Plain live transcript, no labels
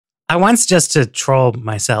I once, just to troll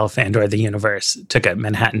myself and or the universe, took a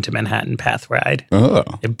Manhattan to Manhattan path ride. Oh.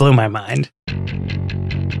 It blew my mind.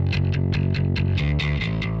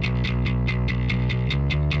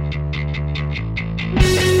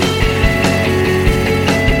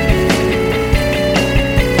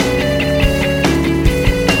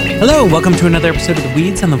 Hello, welcome to another episode of The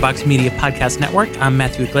Weeds on the Vox Media Podcast Network. I'm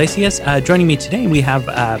Matthew Iglesias. Joining me today, we have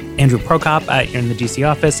Andrew Prokop here in the DC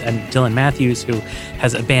office and Dylan Matthews, who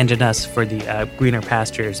has abandoned us for the greener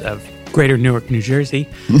pastures of greater Newark, New Jersey.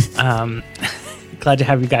 Glad to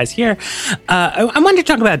have you guys here. I wanted to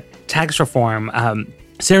talk about tax reform.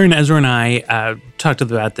 Sarah and Ezra and I talked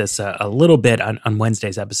about this a little bit on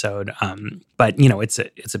Wednesday's episode, but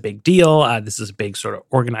it's a big deal. This is a big sort of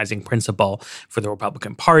organizing principle for the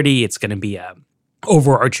Republican Party. It's going to be a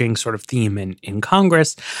overarching sort of theme in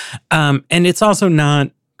Congress, and it's also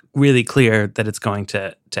not really clear that it's going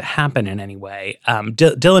to happen in any way.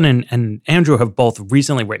 Dylan and Andrew have both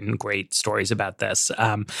recently written great stories about this,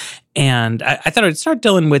 and I thought I'd start,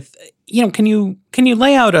 Dylan, with can you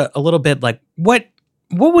lay out a little bit like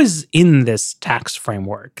what was in this tax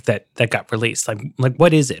framework that got released? Like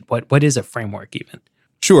what is it? What is a framework even?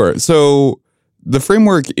 Sure. So the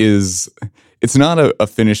framework it's not a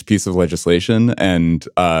finished piece of legislation, and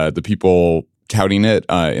the people touting it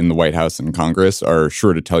in the White House and Congress are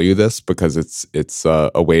sure to tell you this because it's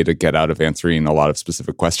a way to get out of answering a lot of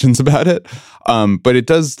specific questions about it. But it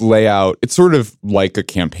does lay out, it's sort of like a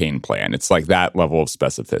campaign plan. It's like that level of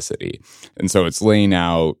specificity. And so it's laying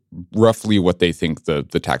out roughly what they think the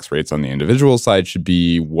tax rates on the individual side should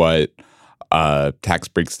be, what tax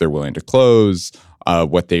breaks they're willing to close,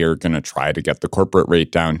 what they are going to try to get the corporate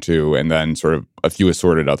rate down to, and then sort of a few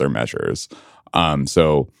assorted other measures.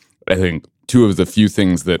 So I think two of the few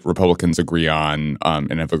things that Republicans agree on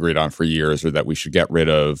and have agreed on for years are that we should get rid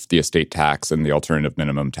of the estate tax and the alternative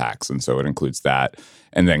minimum tax. And so it includes that,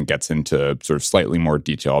 and then gets into sort of slightly more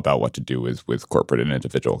detail about what to do with corporate and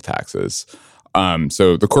individual taxes.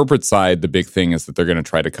 So the corporate side, the big thing is that they're going to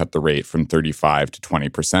try to cut the rate from 35 to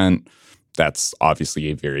 20%. That's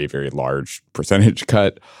obviously a very, very large percentage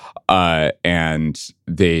cut. And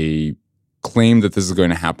they claim that this is going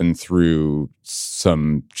to happen through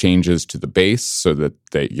some changes to the base so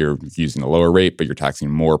that you're using a lower rate, but you're taxing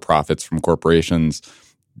more profits from corporations.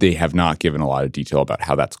 They have not given a lot of detail about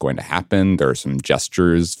how that's going to happen. There are some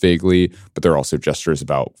gestures vaguely, but there are also gestures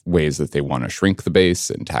about ways that they want to shrink the base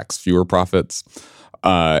and tax fewer profits.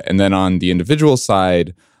 And then on the individual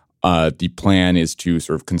side, the plan is to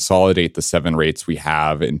sort of consolidate the 7 rates we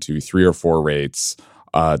have into 3 or 4 rates.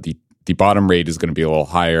 The bottom rate is going to be a little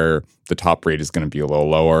higher. The top rate is going to be a little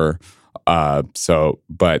lower.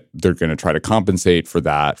 But they're going to try to compensate for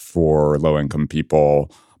that for low-income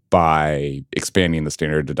people by expanding the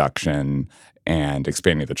standard deduction and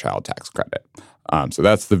expanding the child tax credit. So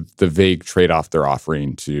that's the vague trade-off they're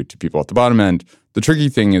offering to people at the bottom end. The tricky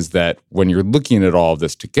thing is that when you're looking at all of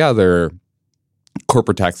this together,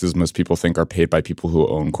 corporate taxes, most people think, are paid by people who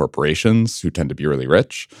own corporations, who tend to be really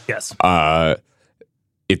rich. Yes.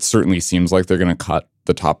 It certainly seems like they're going to cut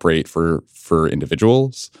the top rate for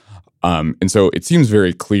individuals. And so it seems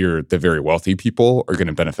very clear that very wealthy people are going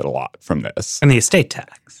to benefit a lot from this. And the estate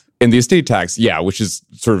tax. And the estate tax, yeah, which is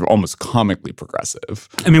sort of almost comically progressive.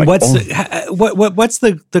 I mean, what's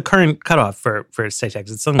the current cutoff for estate tax?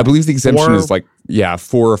 It's I believe the exemption is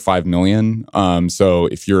 4 or 5 million. So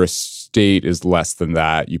if your estate is less than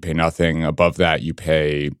that, you pay nothing. Above that, you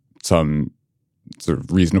pay some sort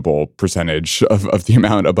of reasonable percentage of the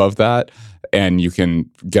amount above that. And you can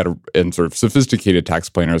and sort of sophisticated tax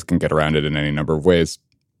planners can get around it in any number of ways.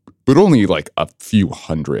 But only like a few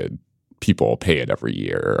hundred people pay it every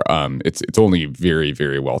year. It's only very,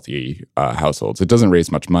 very wealthy households. It doesn't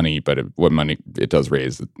raise much money, but what money it does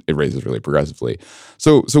raise, it raises really progressively.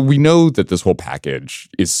 So we know that this whole package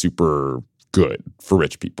is super good for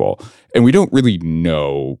rich people. And we don't really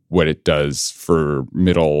know what it does for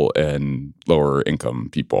middle and lower income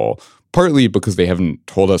people, partly because they haven't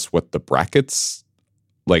told us what the brackets,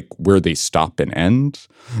 like where they stop and end.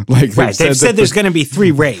 Like they've said there's going to be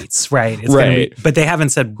 3 rates, right? Right. But they haven't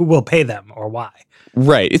said who will pay them or why.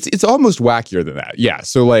 Right. It's almost wackier than that. Yeah.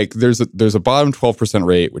 So like there's a bottom 12%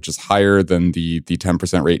 rate, which is higher than the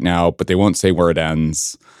 10% rate now, but they won't say where it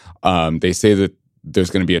ends. They say that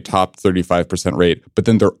there's going to be a top 35% rate, but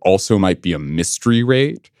then there also might be a mystery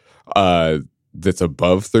rate that's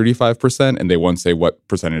above 35%, and they won't say what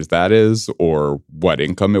percentage that is or what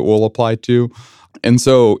income it will apply to. And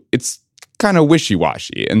so it's kind of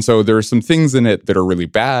wishy-washy. And so there are some things in it that are really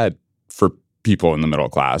bad for people in the middle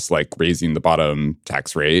class, like raising the bottom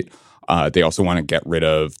tax rate. They also want to get rid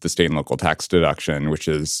of the state and local tax deduction, which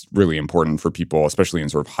is really important for people, especially in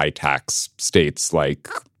sort of high tax states like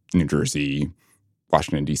New Jersey,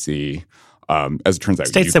 Washington, D.C., as it turns out,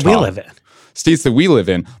 states Utah. that we live in. States that we live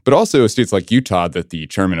in, but also states like Utah that the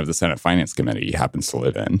chairman of the Senate Finance Committee happens to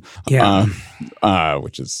live in,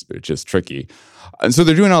 which is tricky. And so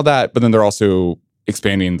they're doing all that, but then they're also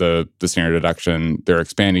expanding the standard deduction. They're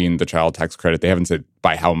expanding the child tax credit. They haven't said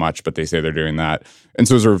by how much, but they say they're doing that. And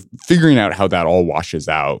so sort of figuring out how that all washes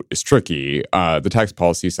out is tricky. The Tax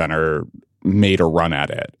Policy Center made a run at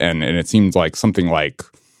it, and it seems like something like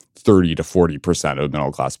 30 to 40% of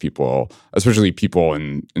middle class people, especially people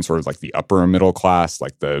in sort of like the upper middle class,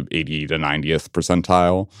 like the 80 to 90th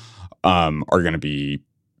percentile, are going to be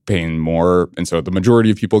paying more. And so the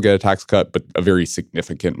majority of people get a tax cut, but a very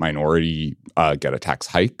significant minority get a tax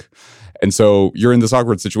hike. And so you're in this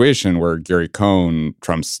awkward situation where Gary Cohn,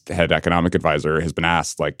 Trump's head economic advisor, has been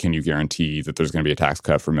asked, like, can you guarantee that there's going to be a tax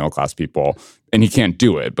cut for middle class people? And he can't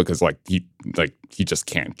do it because he just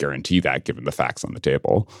can't guarantee that given the facts on the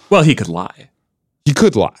table. Well, he could lie. He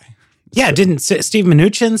could lie. Yeah, didn't Steve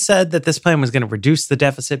Mnuchin said that this plan was going to reduce the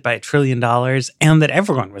deficit by $1 trillion and that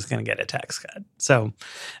everyone was going to get a tax cut. So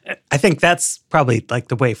I think that's probably like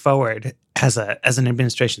the way forward as an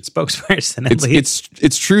administration spokesperson, at least.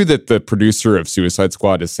 It's true that the producer of Suicide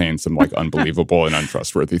Squad is saying some like unbelievable and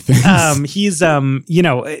untrustworthy things. He's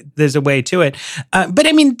there's a way to it. But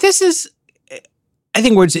I mean, this is, I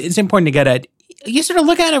think it's important to get at. You sort of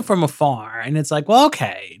look at it from afar and it's like, well,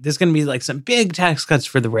 okay, there's going to be like some big tax cuts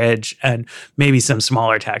for the rich and maybe some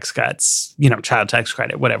smaller tax cuts, child tax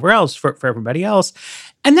credit, whatever else for everybody else.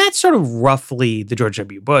 And that's sort of roughly the George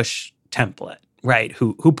W. Bush template, right?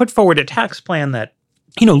 Who put forward a tax plan that,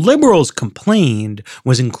 liberals complained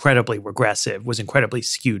was incredibly regressive, was incredibly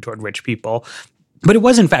skewed toward rich people. But it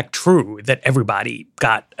was, in fact, true that everybody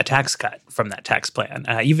got a tax cut from that tax plan.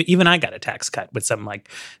 Even I got a tax cut with some like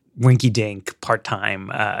rinky-dink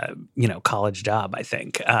part-time, college job, I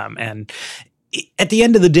think. And at the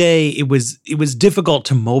end of the day, it was difficult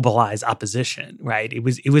to mobilize opposition, right? It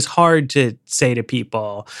was hard to say to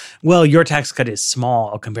people, well, your tax cut is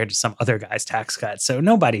small compared to some other guy's tax cut, so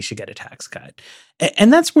nobody should get a tax cut.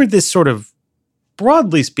 And that's where this sort of,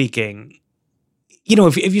 broadly speaking,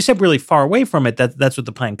 if you step really far away from it, that's what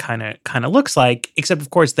the plan kind of looks like. Except, of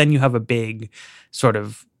course, then you have a big sort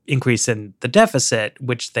of increase in the deficit,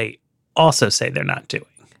 which they also say they're not doing.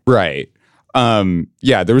 Right.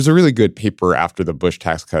 There was a really good paper after the Bush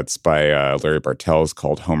tax cuts by Larry Bartels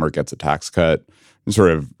called "Homer Gets a Tax Cut," and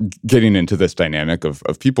sort of getting into this dynamic of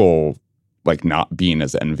people like not being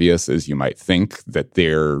as envious as you might think that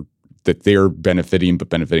they're benefiting, but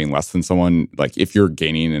benefiting less than someone. Like if you're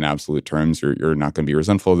gaining in absolute terms, you're not going to be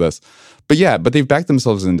resentful of this. But they've backed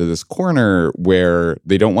themselves into this corner where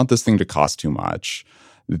they don't want this thing to cost too much.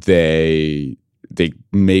 They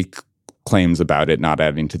make claims about it not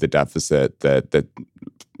adding to the deficit that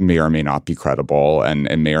may or may not be credible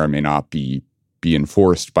and may or may not be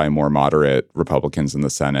enforced by more moderate Republicans in the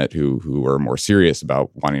Senate who are more serious about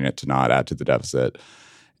wanting it to not add to the deficit.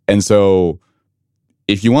 And so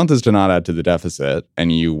if you want this to not add to the deficit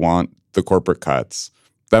and you want the corporate cuts,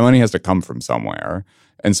 that money has to come from somewhere.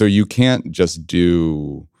 And so you can't just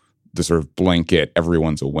do the sort of blanket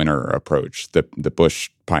everyone's a winner approach that Bush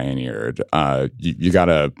pioneered. You got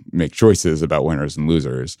to make choices about winners and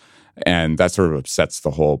losers. And that sort of upsets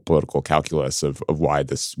the whole political calculus of why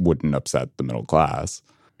this wouldn't upset the middle class.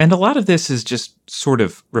 And a lot of this is just sort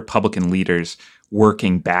of Republican leaders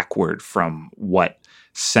working backward from what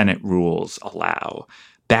Senate rules allow.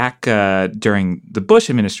 Back during the Bush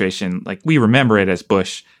administration, like we remember it as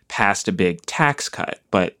Bush passed a big tax cut,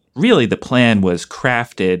 but really the plan was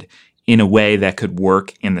crafted in a way that could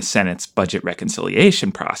work in the Senate's budget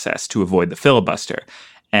reconciliation process to avoid the filibuster.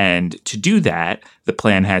 And to do that, the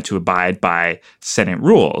plan had to abide by Senate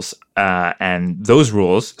rules. And those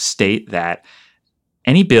rules state that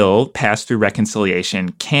any bill passed through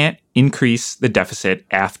reconciliation can't increase the deficit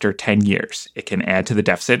after 10 years. It can add to the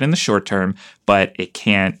deficit in the short term, but it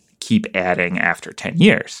can't keep adding after 10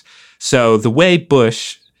 years. So the way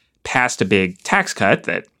Bush passed a big tax cut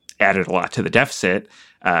that added a lot to the deficit,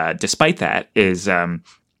 despite that, is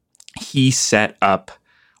he set up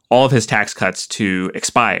all of his tax cuts to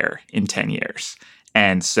expire in 10 years.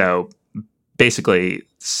 And so basically,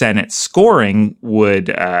 Senate scoring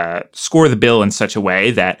would score the bill in such a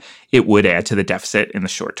way that it would add to the deficit in the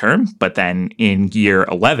short term. But then in year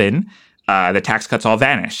 11, the tax cuts all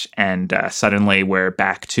vanish. And suddenly we're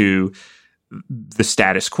back to the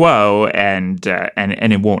status quo and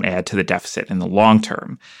it won't add to the deficit in the long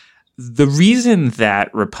term. The reason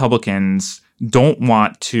that Republicans don't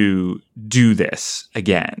want to do this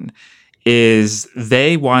again is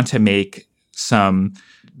they want to make some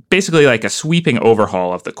basically like a sweeping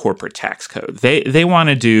overhaul of the corporate tax code. They want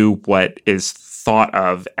to do what is thought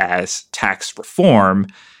of as tax reform,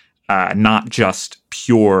 not just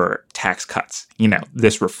pure tax cuts.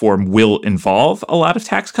 This reform will involve a lot of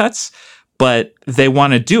tax cuts, but they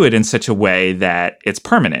want to do it in such a way that it's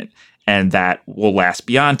permanent and that will last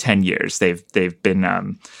beyond 10 years. They've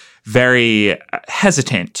been very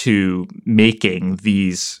hesitant to making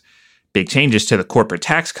these big changes to the corporate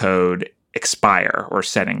tax code expire or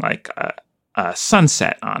setting like a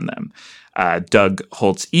sunset on them. Doug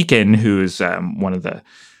Holtz-Eakin, who's one of the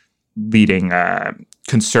leading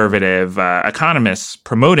conservative economists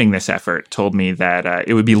promoting this effort, told me that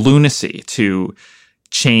it would be lunacy to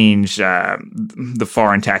change the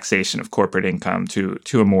foreign taxation of corporate income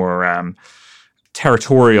to a more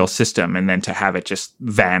territorial system and then to have it just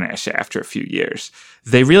vanish after a few years.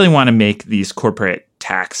 They really want to make these corporate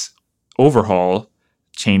tax overhaul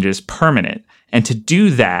changes permanent. And to do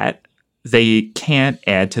that, they can't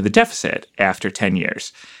add to the deficit after 10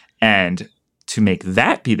 years. And to make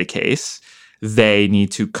that be the case, they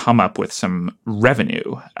need to come up with some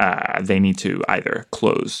revenue. They need to either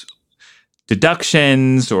close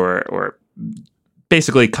deductions or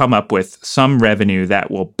basically come up with some revenue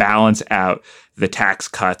that will balance out the tax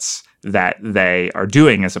cuts that they are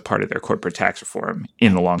doing as a part of their corporate tax reform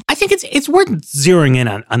in the long term. I think it's worth zeroing in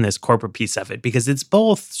on this corporate piece of it because it's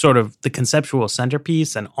both sort of the conceptual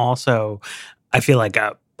centerpiece and also I feel like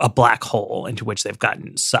a black hole into which they've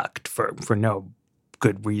gotten sucked for no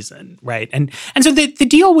good reason, right? And so the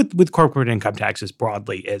deal with corporate income taxes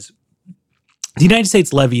broadly is the United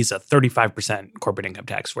States levies a 35% corporate income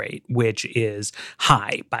tax rate, which is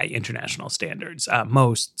high by international standards.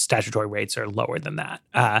 Most statutory rates are lower than that.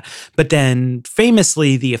 But then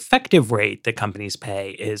famously, the effective rate that companies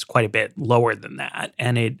pay is quite a bit lower than that.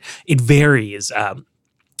 And it varies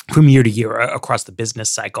from year to year across the business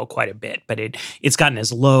cycle quite a bit. But it's gotten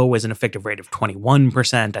as low as an effective rate of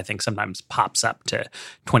 21%. I think sometimes pops up to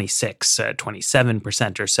 26,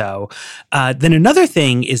 27% or so. Then another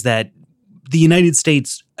thing is that the United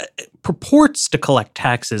States purports to collect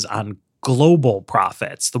taxes on global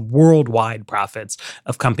profits, the worldwide profits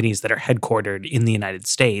of companies that are headquartered in the United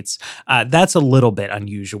States. That's a little bit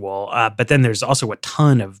unusual. But then there's also a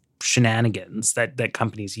ton of shenanigans that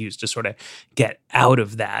companies use to sort of get out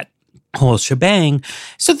of that whole shebang.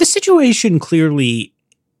 So the situation clearly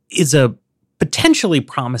is a potentially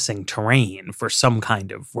promising terrain for some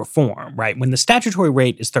kind of reform, right? When the statutory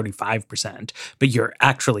rate is 35%, but you're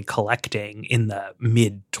actually collecting in the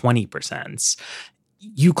mid 20%,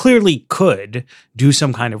 you clearly could do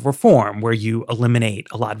some kind of reform where you eliminate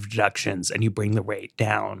a lot of deductions and you bring the rate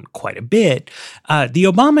down quite a bit. The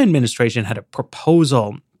Obama administration had a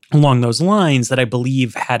proposal along those lines that I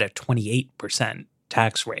believe had a 28%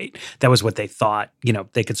 tax rate. That was what they thought,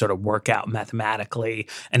 they could sort of work out mathematically,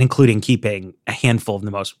 and including keeping a handful of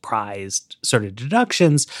the most prized sort of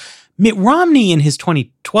deductions. Mitt Romney in his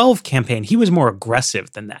 2012 campaign, he was more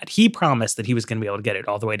aggressive than that. He promised that he was going to be able to get it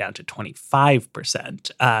all the way down to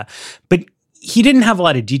 25%. But he didn't have a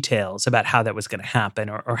lot of details about how that was going to happen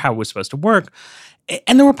or how it was supposed to work.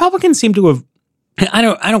 And the Republicans seem to have, I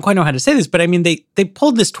don't quite know how to say this, but I mean, they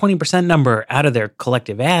pulled this 20% number out of their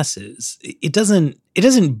collective asses. It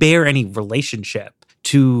doesn't bear any relationship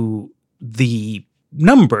to the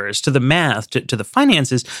numbers, to the math, to the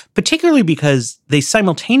finances, particularly because they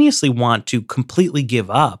simultaneously want to completely give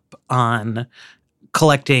up on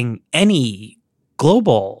collecting any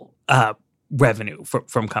global revenue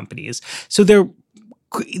from companies. So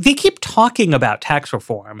they keep talking about tax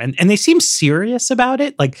reform and they seem serious about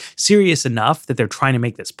it, like serious enough that they're trying to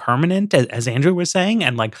make this permanent, as Andrew was saying,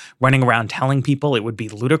 and like running around telling people it would be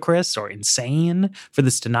ludicrous or insane for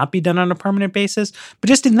this to not be done on a permanent basis. But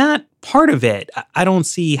just in that part of it, I don't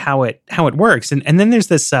see how it works. And then there's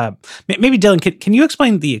this, maybe Dylan, can you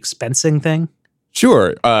explain the expensing thing?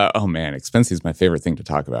 Sure. Oh man, expensing is my favorite thing to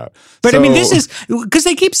talk about. But I mean, this is because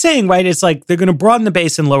they keep saying, right, it's like they're going to broaden the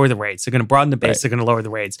base and lower the rates. They're going to broaden the base, right. They're going to lower the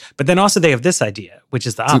rates. But then also they have this idea, which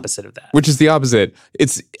is the opposite of that. Which is the opposite.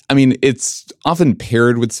 It's often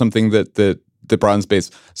paired with something that broadens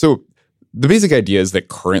base. So the basic idea is that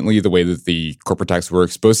currently the way that the corporate tax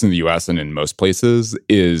works, both in the US and in most places,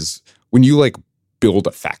 is when you like build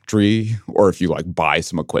a factory or if you like buy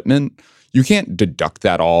some equipment, you can't deduct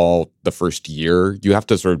that all the first year. You have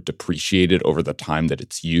to sort of depreciate it over the time that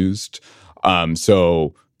it's used.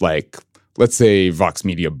 So like, let's say Vox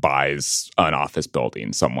Media buys an office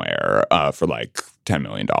building somewhere for like $10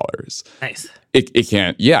 million. Nice. It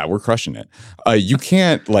can't. Yeah, we're crushing it. You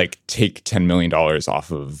can't like take $10 million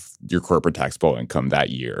off of your corporate taxable income that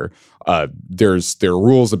year. There are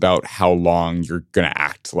rules about how long you're going to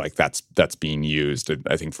act like that's being used.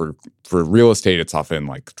 I think for real estate, it's often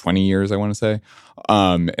like 20 years, I want to say.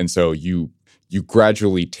 And so you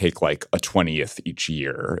gradually take like a 20th each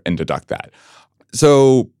year and deduct that.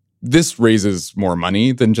 So this raises more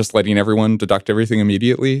money than just letting everyone deduct everything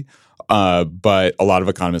immediately. But a lot of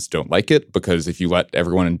economists don't like it because if you let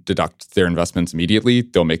everyone deduct their investments immediately,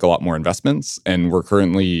 they'll make a lot more investments. And we're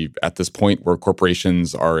currently at this point where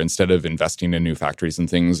corporations are, instead of investing in new factories and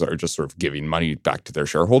things, are just sort of giving money back to their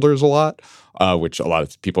shareholders a lot, which a lot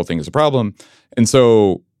of people think is a problem. And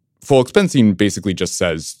so full expensing basically just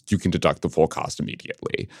says you can deduct the full cost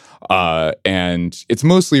immediately. And it's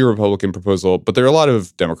mostly a Republican proposal, but there are a lot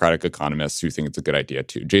of Democratic economists who think it's a good idea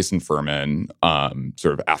too. Jason Furman,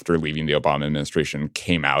 sort of after leaving the Obama administration,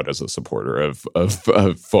 came out as a supporter of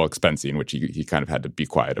full expensing, which he kind of had to be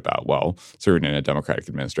quiet about while serving in a Democratic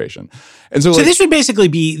administration. And so this would basically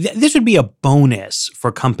be a bonus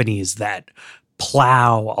for companies that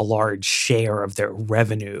plow a large share of their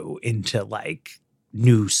revenue into like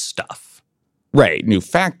new stuff. Right. New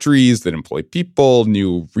factories that employ people,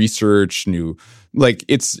 new research,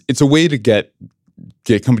 it's a way to get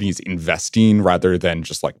companies investing rather than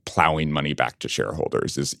just like plowing money back to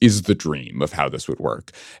shareholders is the dream of how this would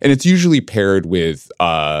work. And it's usually paired with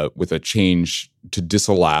a change to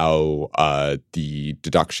disallow the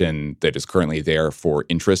deduction that is currently there for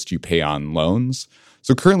interest you pay on loans.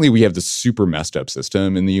 So currently we have this super messed up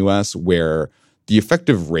system in the US where the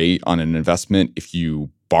effective rate on an investment, if you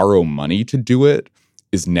borrow money to do it,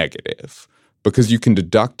 is negative because you can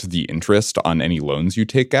deduct the interest on any loans you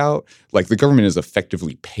take out. Like the government is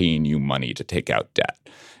effectively paying you money to take out debt.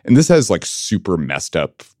 And this has like super messed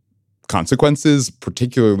up consequences,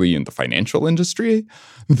 particularly in the financial industry,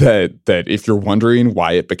 that if you're wondering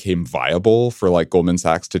why it became viable for like Goldman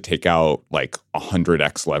Sachs to take out like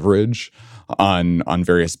 100x leverage on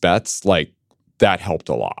various bets, like that helped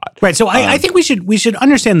a lot. Right. So I think we should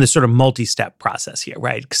understand this sort of multi-step process here,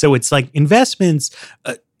 right? So it's like investments,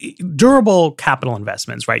 durable capital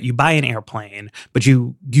investments, right? You buy an airplane, but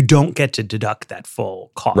you don't get to deduct that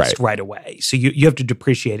full cost right away. So you have to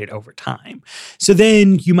depreciate it over time. So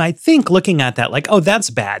then you might think, looking at that, like, oh, that's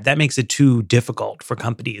bad. That makes it too difficult for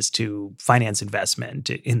companies to finance investment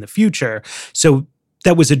in the future. So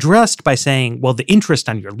that was addressed by saying, well, the interest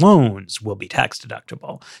on your loans will be tax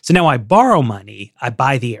deductible. So now I borrow money, I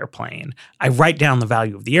buy the airplane, I write down the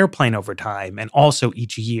value of the airplane over time, and also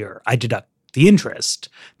each year I deduct the interest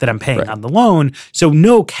that I'm paying on the loan. So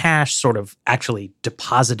no cash sort of actually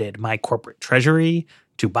deposited my corporate treasury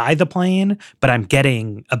to buy the plane, but I'm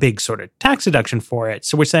getting a big sort of tax deduction for it.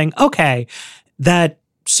 So we're saying, okay, that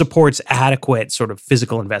supports adequate sort of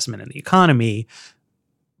physical investment in the economy,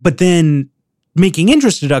 but then making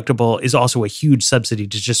interest deductible is also a huge subsidy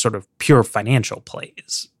to just sort of pure financial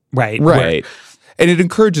plays, right? Right. And it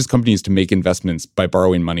encourages companies to make investments by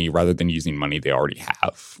borrowing money rather than using money they already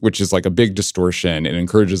have, which is like a big distortion. It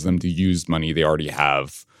encourages them to use money they already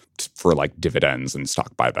have for like dividends and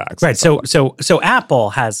stock buybacks. Right. So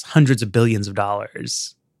Apple has hundreds of billions of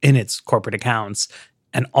dollars in its corporate accounts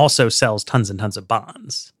and also sells tons and tons of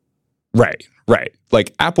bonds. Right.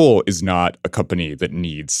 Like Apple is not a company that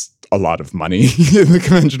needs a lot of money in the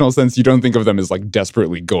conventional sense. You don't think of them as like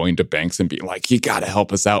desperately going to banks and being like, you got to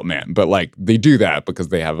help us out, man. But like they do that because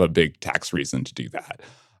they have a big tax reason to do that.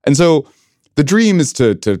 And so the dream is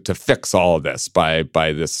to fix all of this by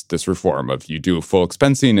this reform of you do full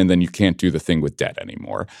expensing and then you can't do the thing with debt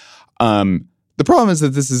anymore. The problem is that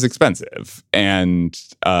this is expensive, and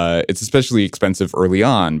it's especially expensive early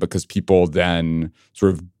on because people then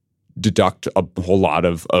sort of deduct a whole lot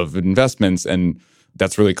of investments, and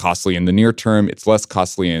that's really costly in the near term. It's less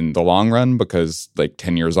costly in the long run because like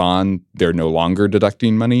 10 years on, they're no longer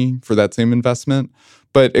deducting money for that same investment.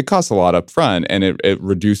 But it costs a lot up front, and it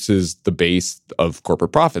reduces the base of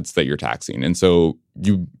corporate profits that you're taxing. And so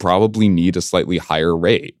you probably need a slightly higher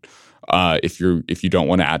rate. If you don't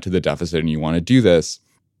want to add to the deficit and you want to do this,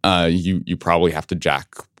 you probably have to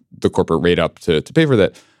jack the corporate rate up to pay for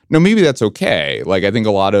that. No, maybe that's okay. Like I think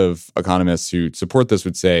a lot of economists who support this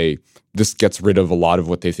would say this gets rid of a lot of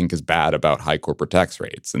what they think is bad about high corporate tax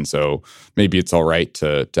rates. And so maybe it's all right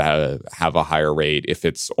to have a higher rate if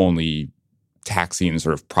it's only taxing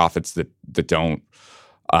sort of profits that don't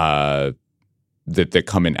that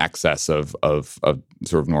come in excess of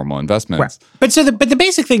sort of normal investments. Right. But the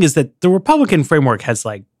basic thing is that the Republican framework has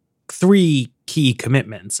like three key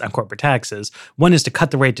commitments on corporate taxes. One is to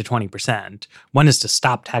cut the rate to 20%. One is to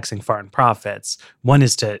stop taxing foreign profits. One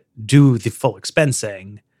is to do the full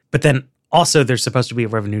expensing. But then also there's supposed to be a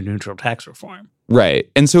revenue neutral tax reform. Right.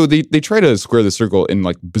 And so they try to square the circle in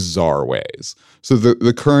like bizarre ways. So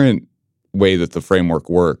the current way that the framework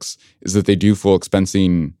works is that they do full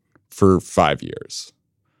expensing for 5 years,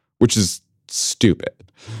 which is stupid.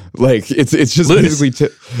 Like it's just lunacy. basically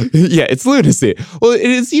it's lunacy. Well, it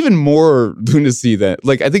is even more lunacy that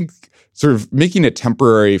like I think sort of making it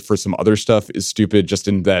temporary for some other stuff is stupid, just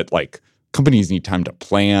in that like companies need time to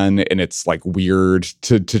plan, and it's like weird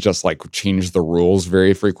to just like change the rules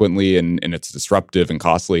very frequently, and it's disruptive and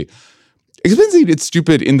costly. Expensing, it's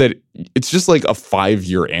stupid in that it's just like a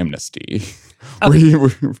 5-year amnesty.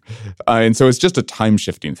 And so it's just a time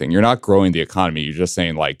shifting thing. You're not growing the economy. You're just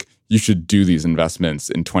saying like you should do these investments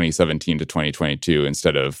in 2017 to 2022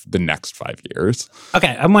 instead of the next 5 years.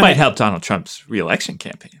 Okay. Might help Donald Trump's reelection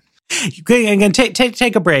campaign. I'm going to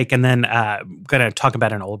take a break and then going to talk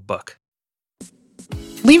about an old book.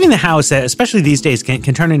 Leaving the house, especially these days, can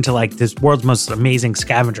turn into like this world's most amazing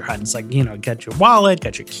scavenger hunt. It's like, get your wallet,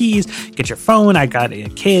 get your keys, get your phone. I got a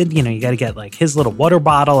kid, you got to get like his little water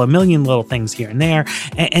bottle, a million little things here and there.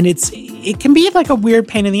 And it can be like a weird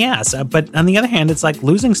pain in the ass. But on the other hand, it's like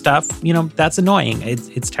losing stuff, that's annoying.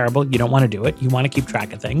 It's terrible. You don't want to do it. You want to keep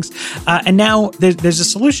track of things. And now there's a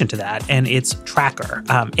solution to that, and it's Tracker.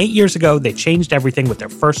 8 years ago, they changed everything with their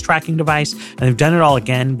first tracking device, and they've done it all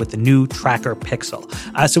again with the new Tracker Pixel.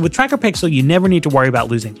 So with Tracker Pixel, you never need to worry about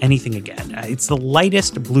losing anything again. It's the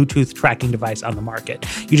lightest Bluetooth tracking device on the market.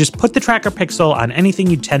 You just put the Tracker Pixel on anything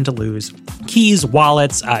you tend to lose. Keys,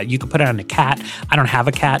 wallets, you could put it on a cat. I don't have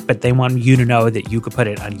a cat, but they want you to know that you could put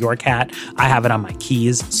it on your cat. I have it on my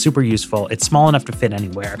keys. Super useful. It's small enough to fit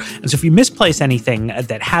anywhere. And so if you misplace anything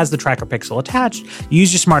that has the Tracker Pixel attached, you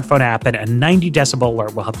use your smartphone app, and a 90 decibel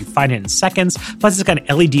alert will help you find it in seconds. Plus, it's got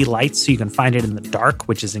LED lights so you can find it in the dark,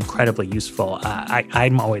 which is incredibly useful.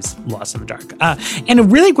 I'm always lost in the dark. And a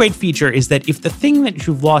really great feature is that if the thing that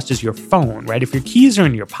you've lost is your phone, right? If your keys are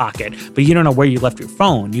in your pocket, but you don't know where you left your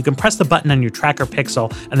phone, you can press the button on your Tracker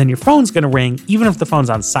Pixel, and then your phone's going to ring, even if the phone's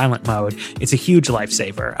on silent mode. It's a huge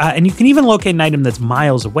lifesaver. And you can even locate an item that's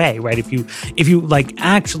miles away, right? If you like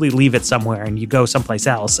actually leave it somewhere and you go someplace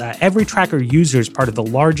else, every Tracker user is part of the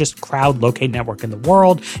largest crowd locate network in the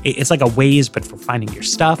world. It's like a Waze, but for finding your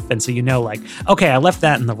stuff. And so like, okay, I left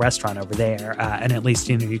that in the restaurant over there, and at least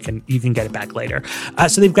you can get it back later.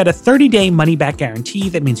 So they've got a 30-day money-back guarantee.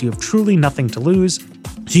 That means you have truly nothing to lose.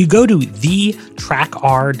 So you go to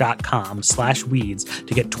thetrackr.com/weeds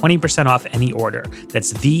to get 20% off any order.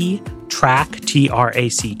 That's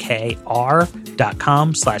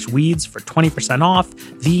thetrackr.com/weeds for 20% off.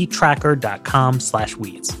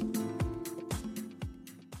 thetracker.com/weeds.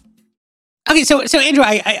 Okay, so Andrew,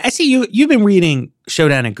 I see you've been reading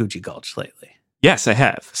Showdown at Gucci Gulch lately. Yes, I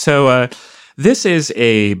have. So this is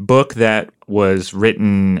a book that was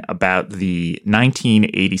written about the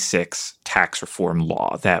 1986 tax reform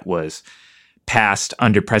law that was passed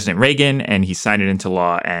under President Reagan, and he signed it into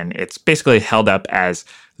law, and it's basically held up as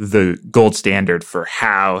the gold standard for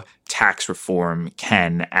how tax reform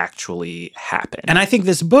can actually happen. And I think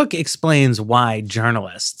this book explains why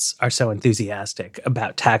journalists are so enthusiastic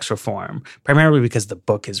about tax reform, primarily because the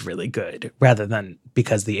book is really good, rather than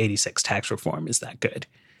because the 86 tax reform is that good.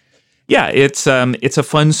 Yeah, it's a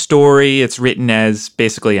fun story. It's written as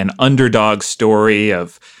basically an underdog story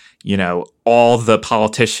of, all the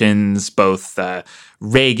politicians, both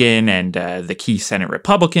Reagan and the key Senate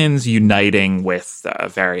Republicans, uniting with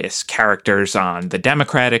various characters on the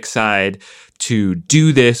Democratic side to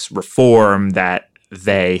do this reform that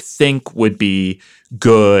they think would be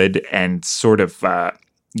good and sort of,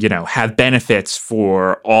 have benefits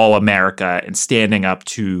for all America, and standing up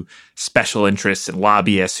to special interests and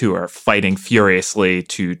lobbyists who are fighting furiously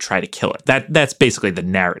to try to kill it. That's basically the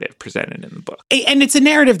narrative presented in the book. And it's a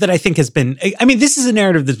narrative that I think has been, this is a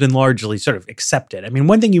narrative that's been largely sort of accepted.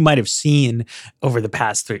 One thing you might have seen over the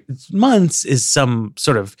past 3 months is some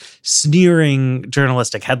sort of sneering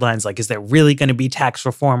journalistic headlines like, is there really going to be tax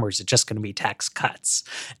reform, or is it just going to be tax cuts?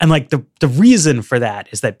 And like the reason for that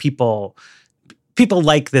is that people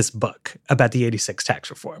like this book about the 86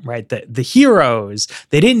 tax reform, right? The heroes,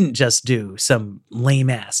 they didn't just do some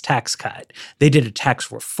lame-ass tax cut. They did a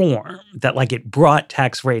tax reform that it brought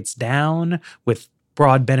tax rates down with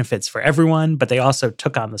broad benefits for everyone, but they also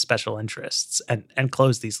took on the special interests and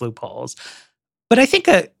closed these loopholes. But I think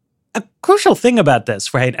a crucial thing about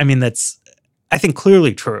this, right? That's, I think,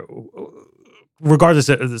 clearly true, regardless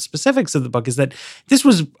of the specifics of the book, is that this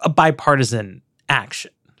was a bipartisan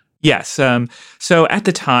action. Yes. So at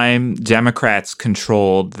the time, Democrats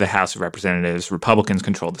controlled the House of Representatives, Republicans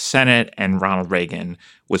controlled the Senate, and Ronald Reagan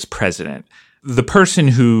was president. The person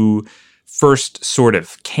who first sort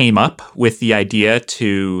of came up with the idea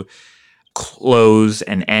to close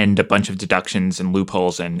and end a bunch of deductions and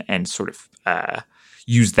loopholes and sort of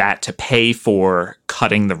use that to pay for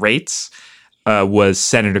cutting the rates was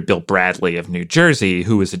Senator Bill Bradley of New Jersey,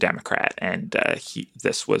 who was a Democrat. And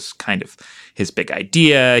this was kind of his big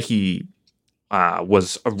idea. He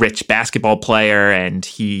was a rich basketball player, and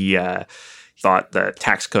he thought the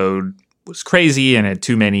tax code was crazy and had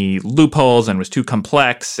too many loopholes and was too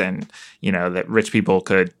complex, and, that rich people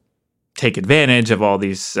could take advantage of all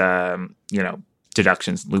these,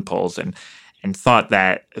 deductions, loopholes, and thought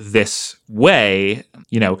that this way,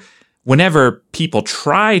 whenever people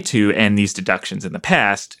try to end these deductions in the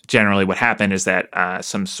past, generally what happened is that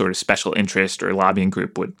some sort of special interest or lobbying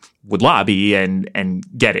group would lobby and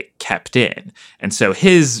get it kept in. And so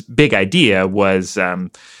his big idea was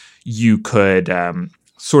you could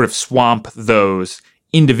sort of swamp those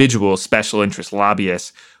individual special interest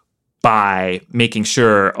lobbyists by making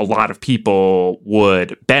sure a lot of people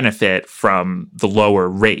would benefit from the lower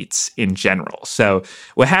rates in general. So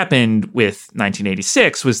what happened with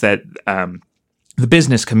 1986 was that the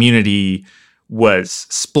business community was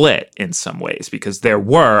split in some ways, because there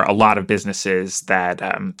were a lot of businesses that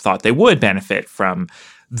thought they would benefit from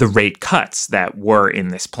the rate cuts that were in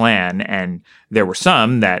this plan, and there were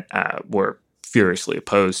some that were furiously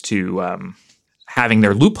opposed to having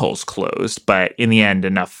their loopholes closed. But in the end,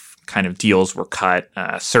 enough kind of deals were cut.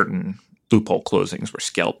 Certain loophole closings were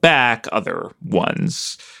scaled back. Other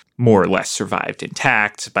ones more or less survived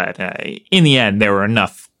intact. But in the end, there were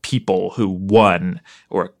enough people who won,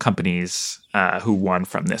 or companies who won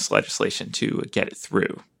from this legislation, to get it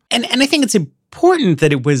through. And I think it's important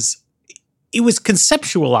that it was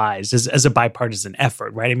conceptualized as a bipartisan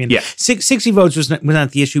effort, right? I mean, 60 votes was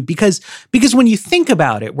not the issue because when you think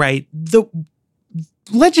about it, right,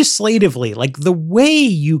 legislatively, like, the way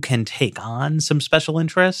you can take on some special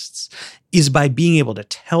interests is by being able to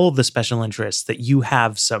tell the special interests that you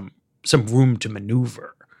have some room to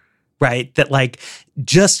maneuver, right? That, like,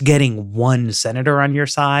 just getting one senator on your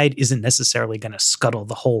side isn't necessarily going to scuttle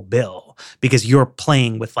the whole bill, because you're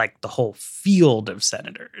playing with, like, the whole field of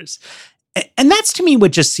senators. And that's, to me,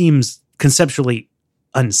 what just seems conceptually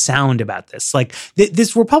unsound about this. Like,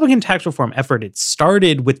 this Republican tax reform effort, it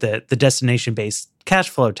started with the destination-based cash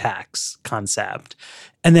flow tax concept.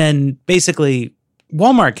 And then basically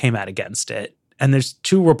Walmart came out against it. And there's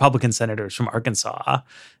 2 Republican senators from Arkansas.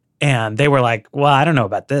 And they were like, well, I don't know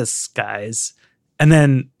about this, guys. And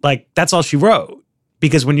then, like, that's all she wrote.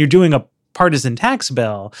 Because when you're doing a partisan tax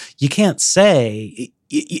bill, you can't say...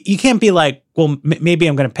 You can't be like, well, maybe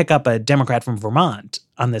I'm going to pick up a Democrat from Vermont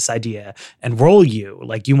on this idea and roll you,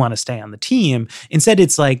 like, you want to stay on the team. Instead,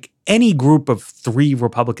 it's like any group of 3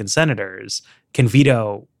 Republican senators can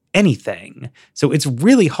veto anything. So it's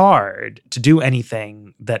really hard to do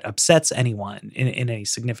anything that upsets anyone in any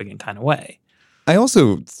significant kind of way. I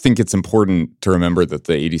also think it's important to remember that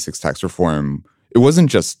the 86 tax reform, it wasn't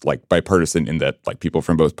just, like, bipartisan in that, like, people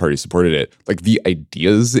from both parties supported it. Like, the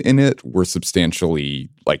ideas in it were substantially,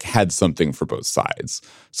 like, had something for both sides.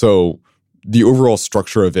 So the overall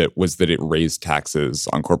structure of it was that it raised taxes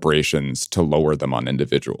on corporations to lower them on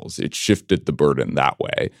individuals. It shifted the burden that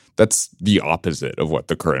way. That's the opposite of what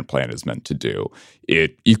the current plan is meant to do.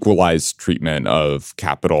 It equalized treatment of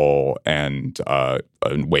capital and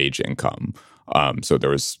wage income. So there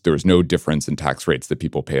was no difference in tax rates that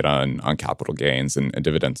people paid on capital gains and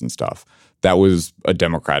dividends and stuff. That was a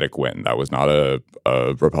Democratic win. That was not a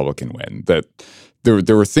Republican win. That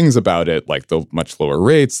there were things about it, like the much lower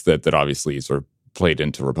rates, that obviously sort of played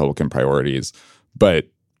into Republican priorities. But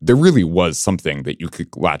there really was something that you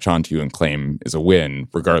could latch onto and claim is a win,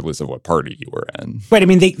 regardless of what party you were in. Right. I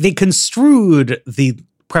mean, they construed the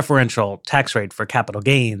preferential tax rate for capital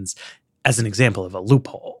gains as an example of a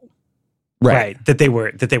loophole. Right. That they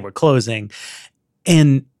were closing.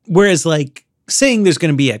 And whereas, like, saying there's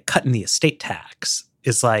going to be a cut in the estate tax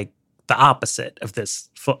is like the opposite of this.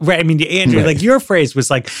 Right. I mean, Andrew, right, like, your phrase was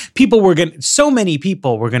like, so many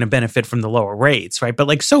people were going to benefit from the lower rates, right? But,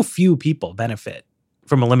 like, so few people benefit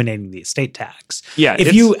from eliminating the estate tax. Yeah.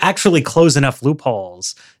 If you actually close enough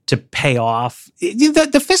loopholes to pay off,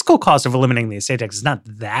 the fiscal cost of eliminating the estate tax is not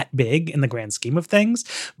that big in the grand scheme of things,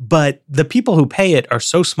 but the people who pay it are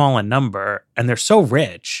so small in number and they're so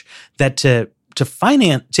rich that to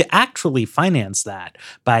actually finance that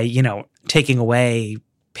by, taking away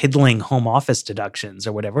piddling home office deductions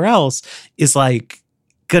or whatever else is, like,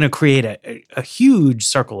 going to create a huge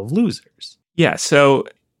circle of losers. Yeah. So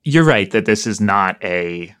you're right that this is not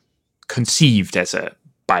conceived as a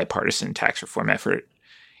bipartisan tax reform effort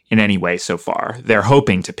in any way so far. They're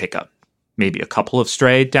hoping to pick up maybe a couple of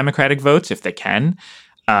stray Democratic votes if they can.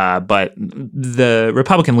 But the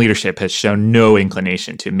Republican leadership has shown no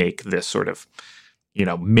inclination to make this sort of,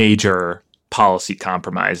 major policy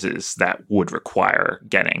compromises that would require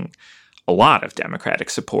getting a lot of Democratic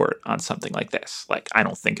support on something like this. Like, I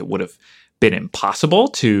don't think it would have been impossible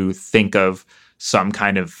to think of some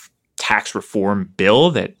kind of tax reform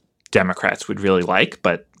bill that Democrats would really like,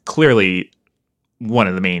 but clearly one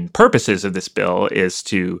of the main purposes of this bill is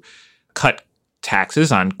to cut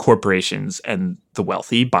taxes on corporations and the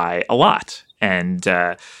wealthy by a lot. And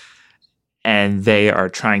they are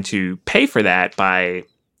trying to pay for that by,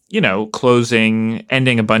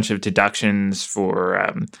 ending a bunch of deductions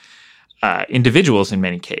for individuals in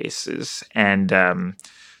many cases. And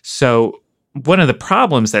so one of the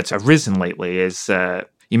problems that's arisen lately is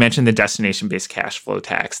you mentioned the destination-based cash flow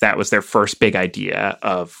tax. That was their first big idea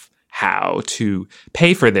of how to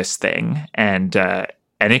pay for this thing, and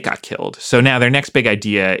it got killed. So now their next big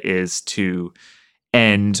idea is to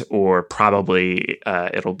end, or probably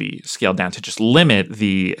it'll be scaled down to just limit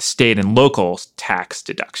the state and local tax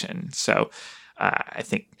deduction. So I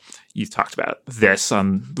think you've talked about this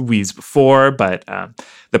on the Weeds before, but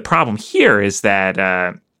the problem here is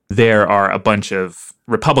that there are a bunch of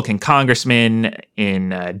Republican congressmen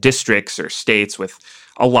in districts or states with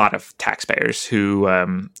a lot of taxpayers who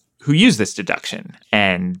use this deduction,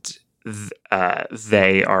 and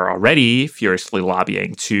they are already furiously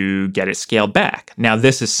lobbying to get it scaled back. Now,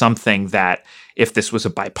 this is something that if this was a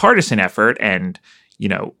bipartisan effort and,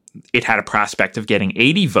 it had a prospect of getting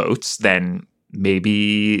 80 votes, then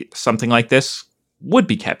maybe something like this would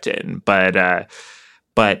be kept in. But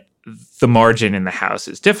the margin in the House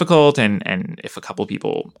is difficult, and if a couple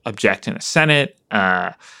people object in the Senate,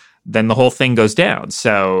 then the whole thing goes down.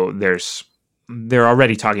 So they're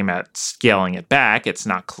already talking about scaling it back. It's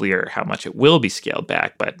not clear how much it will be scaled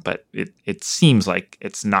back, but it seems like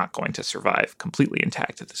it's not going to survive completely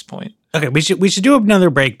intact at this point. Okay, we should do another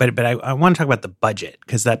break, but I want to talk about the budget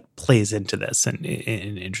because that plays into this in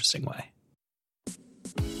an interesting way.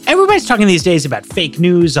 Everybody's talking these days about fake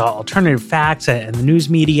news, alternative facts, and the news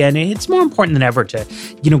media, and it's more important than ever to,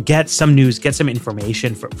 get some news, get some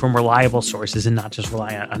information from reliable sources, and not just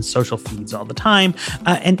rely on social feeds all the time.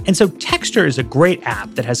 And so Texture is a great app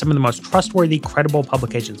that has some of the most trustworthy, credible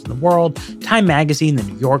publications in the world. Time Magazine, The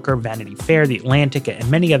New Yorker, Vanity Fair, The Atlantic,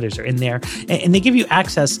 and many others are in there. And they give you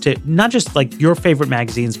access to not just like your favorite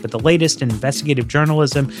magazines, but the latest in investigative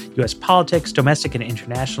journalism, U.S. politics, domestic and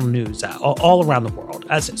international news, all around the world.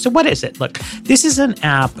 So what is it? Look, this is an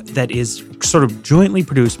app that is sort of jointly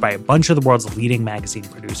produced by a bunch of the world's leading magazine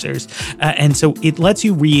producers. And so it lets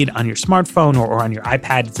you read on your smartphone or on your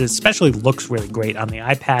iPad. It especially looks really great on the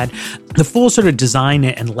iPad. The full sort of design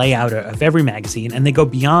and layout of every magazine, and they go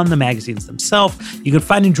beyond the magazines themselves. You can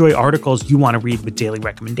find and enjoy articles you want to read with daily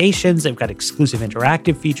recommendations. They've got exclusive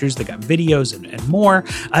interactive features. They've got videos and more.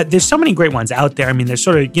 There's so many great ones out there. I mean, there's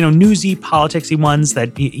sort of, newsy, politicsy ones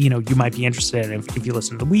that, you might be interested in if you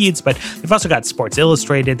listen to the Weeds, but they've also got Sports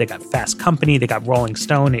Illustrated, they got Fast Company, they got Rolling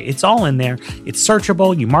Stone. It's all in there. It's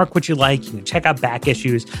searchable. You mark what you like. You can check out back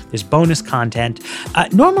issues. There's bonus content.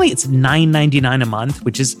 Normally it's $9.99 a month,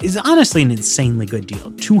 which is honestly an insanely good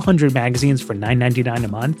deal. 200 magazines for $9.99 a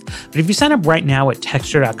month. But if you sign up right now at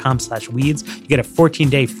texture.com/weeds, you get a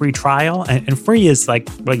 14-day free trial, and free is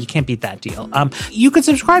you can't beat that deal. You could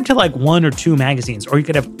subscribe to like 1 or 2 magazines, or you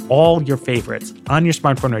could have all your favorites on your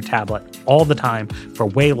smartphone or tablet all the time for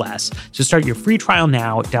way less. So start your free trial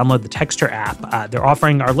now. Download the Texture app. They're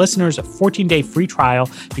offering our listeners a 14-day free trial.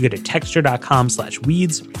 You go to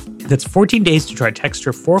texture.com/weeds. That's 14 days to try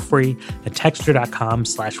Texture for free at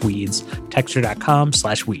texture.com/weeds.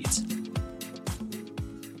 Texture.com/weeds.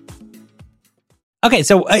 Okay,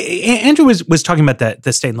 so Andrew was talking about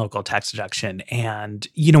the state and local tax deduction, and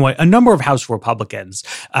a number of House Republicans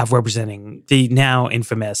representing the now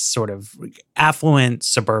infamous sort of affluent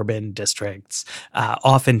suburban districts,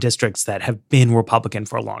 often districts that have been Republican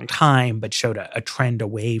for a long time, but showed a trend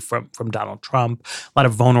away from Donald Trump. A lot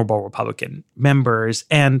of vulnerable Republican members,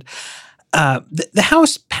 and the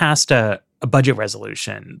House passed a budget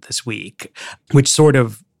resolution this week, which sort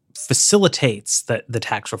of facilitates the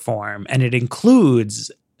tax reform, and it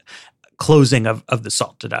includes closing of the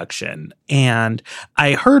SALT deduction. And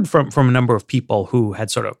I heard from a number of people who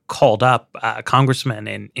had sort of called up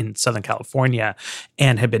congressmen in Southern California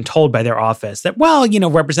and had been told by their office that,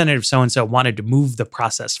 Representative so-and-so wanted to move the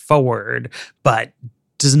process forward, but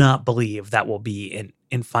does not believe that will be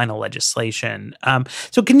in final legislation.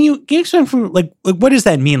 So can you explain from like what does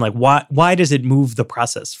that mean? Like why does it move the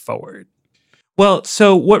process forward? Well,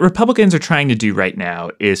 so what Republicans are trying to do right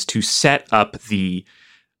now is to set up the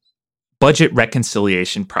budget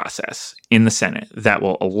reconciliation process in the Senate that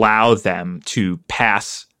will allow them to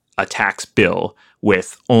pass a tax bill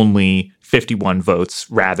with only 51 votes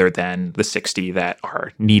rather than the 60 that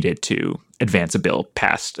are needed to advance a bill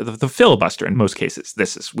past the filibuster in most cases.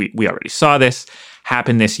 We already saw this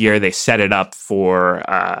happen this year. They set it up for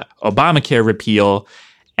Obamacare repeal,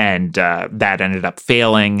 and that ended up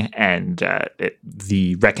failing, and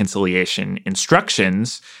the reconciliation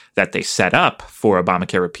instructions that they set up for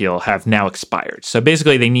Obamacare repeal have now expired. So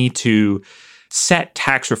basically, they need to set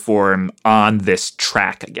tax reform on this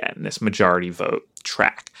track again, this majority vote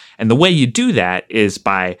track. And the way you do that is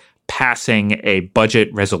by passing a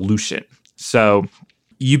budget resolution. So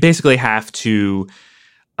you basically have to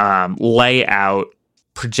lay out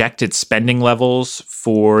projected spending levels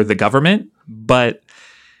for the government, but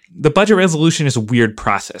the budget resolution is a weird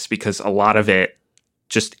process because a lot of it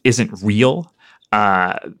just isn't real.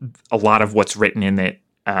 A lot of what's written in it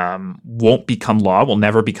won't become law, will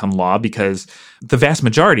never become law, because the vast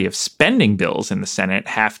majority of spending bills in the Senate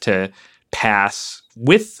have to pass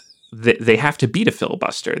they have to beat a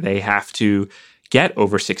filibuster. They have to get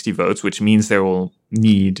over 60 votes, which means they will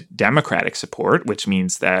need Democratic support, which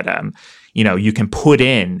means that, you can put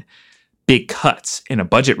in big cuts in a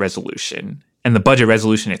budget resolution, and the budget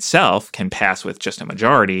resolution itself can pass with just a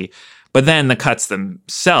majority, but then the cuts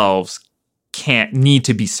themselves can't need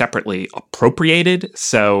to be separately appropriated.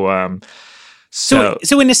 So in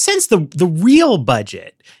a sense, the real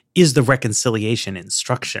budget is the reconciliation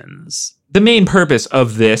instructions. The main purpose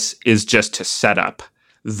of this is just to set up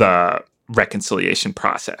the reconciliation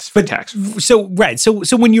process for tax reform.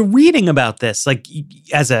 So when you're reading about this, like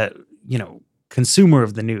as a consumer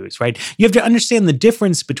of the news, right, you have to understand the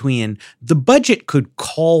difference between the budget could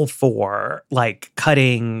call for like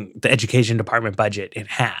cutting the education department budget in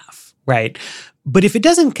half, right? But if it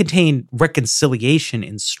doesn't contain reconciliation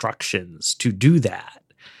instructions to do that,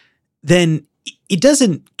 then it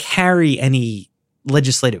doesn't carry any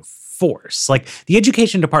legislative force. Like the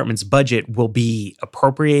education department's budget will be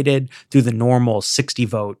appropriated through the normal 60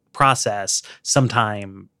 vote process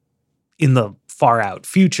sometime in the far out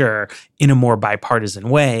future in a more bipartisan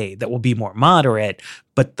way that will be more moderate.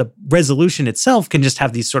 But the resolution itself can just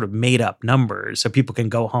have these sort of made up numbers so people can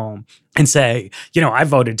go home and say, I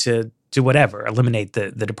voted to whatever, eliminate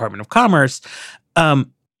the Department of Commerce.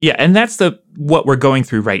 Yeah, and that's what we're going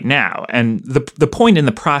through right now. And the point in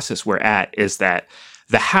the process we're at is that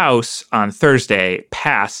the House on Thursday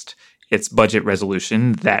passed its budget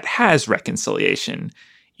resolution that has reconciliation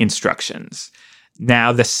instructions.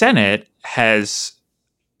 Now, the Senate has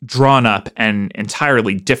drawn up an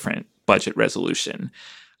entirely different budget resolution.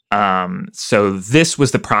 So this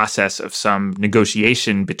was the process of some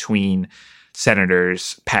negotiation between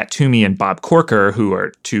Senators Pat Toomey and Bob Corker, who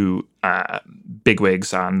are two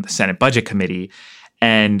bigwigs on the Senate Budget Committee.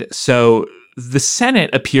 And so the Senate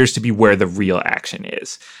appears to be where the real action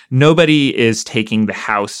is. Nobody is taking the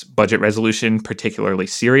House budget resolution particularly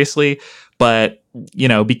seriously, but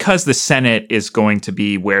because the Senate is going to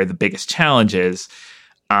be where the biggest challenge is,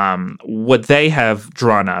 what they have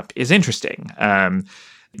drawn up is interesting.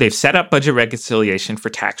 They've set up budget reconciliation for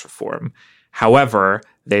tax reform. However,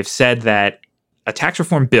 they've said that a tax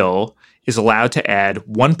reform bill is allowed to add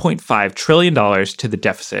 $1.5 trillion to the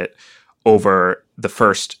deficit over the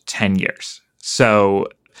first 10 years. So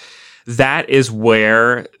that is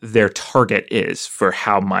where their target is for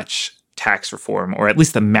how much tax reform, or at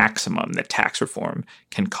least the maximum that tax reform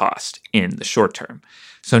can cost in the short term.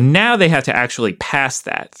 So now they have to actually pass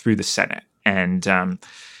that through the Senate. And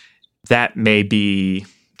that may be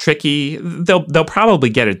tricky. They'll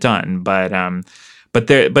probably get it done, but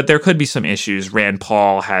there could be some issues. Rand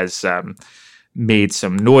Paul has made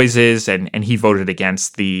some noises, and he voted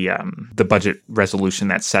against the budget resolution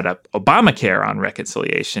that set up Obamacare on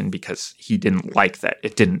reconciliation because he didn't like that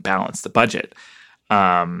it didn't balance the budget.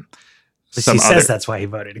 He says that's why he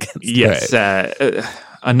voted against it. Yes. Right.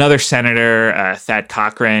 Another senator, Thad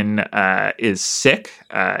Cochran, is sick.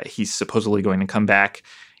 He's supposedly going to come back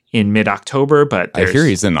in mid-October, but I hear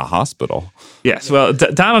he's in the hospital. Yes, well,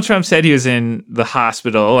 Donald Trump said he was in the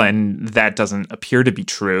hospital, and that doesn't appear to be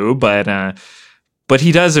true, but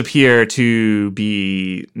he does appear to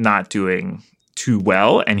be not doing too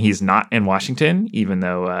well, and he's not in Washington, even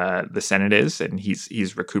though the Senate is, and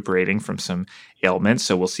he's recuperating from some ailments,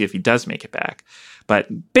 so we'll see if he does make it back.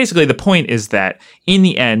 But basically, the point is that in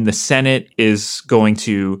the end, the Senate is going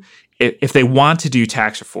to if they want to do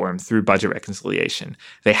tax reform through budget reconciliation,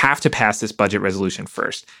 they have to pass this budget resolution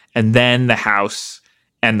first. And then the House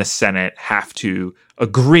and the Senate have to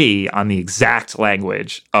agree on the exact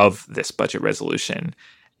language of this budget resolution.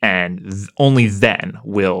 And only then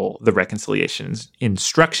will the reconciliation's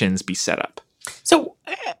instructions be set up. So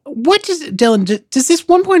what does, Dylan, does this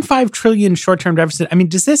 1.5 trillion short-term deficit, I mean,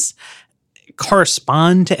 does this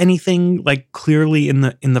correspond to anything like clearly in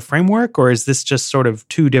the framework, or is this just sort of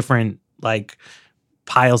two different like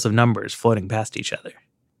piles of numbers floating past each other?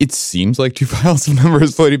 It seems like two piles of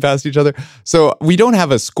numbers floating past each other. So we don't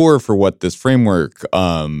have a score for what this framework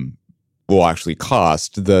will actually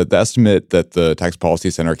cost. The estimate that the Tax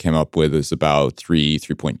Policy Center came up with is about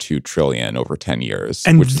 3.2 trillion over 10 years,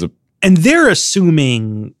 and they're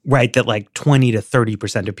assuming, right, that like 20 to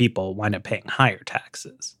 30% of people wind up paying higher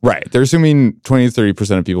taxes. Right. They're assuming 20 to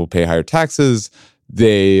 30% of people pay higher taxes.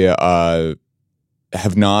 They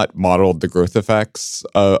have not modeled the growth effects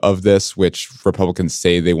of this, which Republicans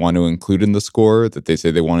say they want to include in the score, that they say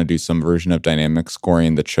they want to do some version of dynamic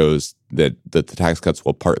scoring that shows that the tax cuts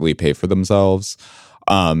will partly pay for themselves.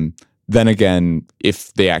 Then again,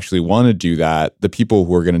 if they actually want to do that, the people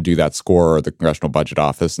who are going to do that score are the Congressional Budget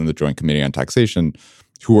Office and the Joint Committee on Taxation,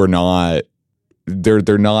 who are not,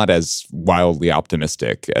 they're not as wildly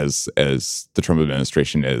optimistic as the Trump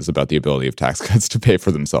administration is about the ability of tax cuts to pay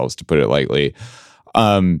for themselves, to put it lightly.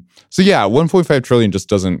 So yeah, 1.5 trillion just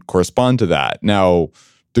doesn't correspond to that. Now,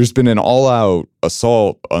 there's been an all-out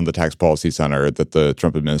assault on the Tax Policy Center that the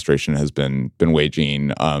Trump administration has been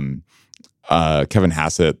waging. Kevin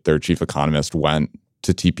Hassett, their chief economist, went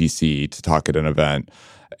to TPC to talk at an event,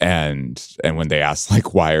 and when they asked,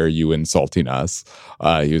 like, why are you insulting us?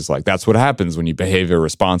 He was like, that's what happens when you behave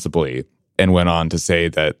irresponsibly, and went on to say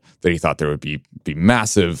that he thought there would be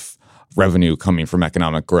massive revenue coming from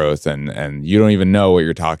economic growth, and you don't even know what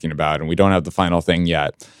you're talking about, and we don't have the final thing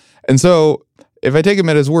yet. And so if I take him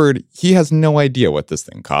at his word, he has no idea what this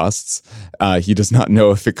thing costs. He does not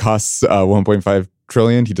know if it costs 1.5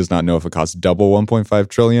 trillion. He does not know if it costs double 1.5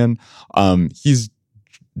 trillion. He's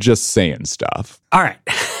just saying stuff. All right.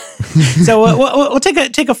 So we'll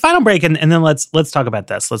take a final break, and then let's talk about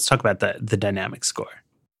this. Let's talk about the dynamic score.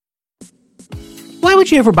 Why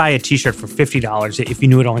would you ever buy a t-shirt for $50 if you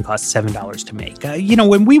knew it only cost $7 to make?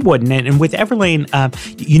 When we wouldn't, and with Everlane,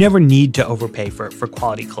 you never need to overpay for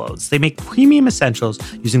quality clothes. They make premium essentials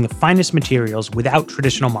using the finest materials without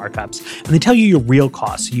traditional markups, and they tell you your real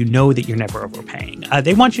costs so you know that you're never overpaying.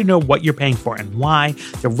 They want you to know what you're paying for and why.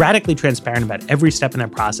 They're radically transparent about every step in their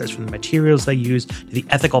process, from the materials they use to the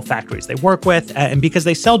ethical factories they work with, and because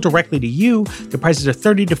they sell directly to you, the prices are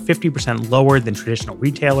 30 to 50% lower than traditional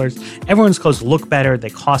retailers. Everyone's clothes look better, they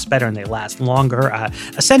cost better, and they last longer.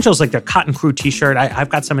 Essentials like their Cotton Crew t-shirt, I've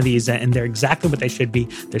got some of these, and they're exactly what they should be.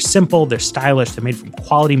 They're simple, they're stylish, they're made from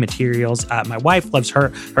quality materials. My wife loves her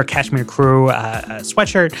Cashmere Crew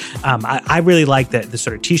sweatshirt. I really like the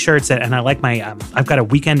sort of t-shirts, and I like my, I've got a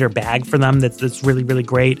weekender bag for them that's really, really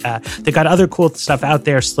great. They've got other cool stuff out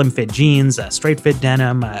there, slim fit jeans, straight fit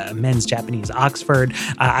denim, men's Japanese Oxford.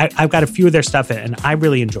 I've got a few of their stuff, and I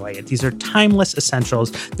really enjoy it. These are timeless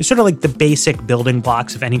essentials. They're sort of like the basic building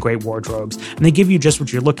blocks of any great wardrobes, and they give you just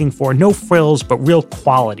what you're looking for. No frills, but real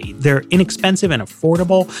quality. They're inexpensive and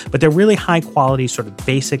affordable, but they're really high quality, sort of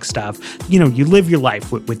basic stuff. You live your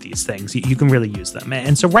life with these things. You can really use them.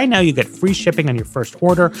 And so right now you get free shipping on your first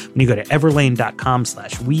order when you go to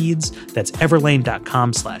everlane.com/weeds. That's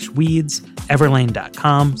everlane.com/weeds,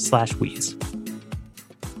 everlane.com/weeds.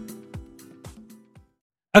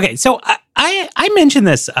 Okay, so I mentioned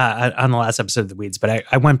this on the last episode of The Weeds, but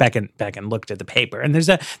I went back and looked at the paper, and there's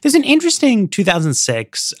an interesting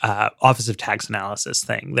 2006 Office of Tax Analysis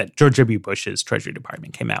thing that George W. Bush's Treasury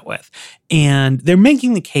Department came out with, and they're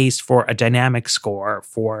making the case for a dynamic score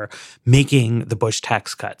for making the Bush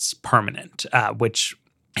tax cuts permanent, which,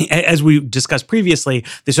 as we discussed previously,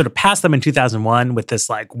 they sort of passed them in 2001 with this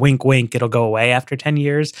like wink, wink, it'll go away after 10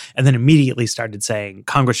 years, and then immediately started saying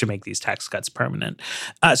Congress should make these tax cuts permanent.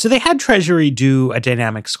 So they had Treasury do a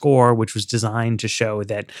dynamic score, which was designed to show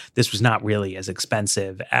that this was not really as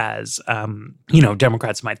expensive as,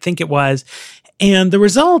 Democrats might think it was. And the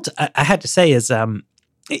result, I had to say, is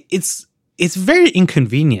it's very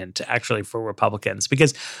inconvenient, actually, for Republicans,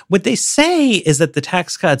 because what they say is that the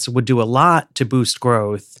tax cuts would do a lot to boost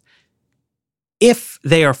growth if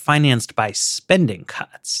they are financed by spending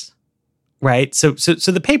cuts, right? So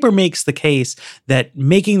the paper makes the case that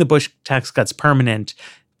making the Bush tax cuts permanent,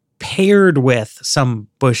 paired with some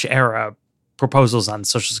Bush-era proposals on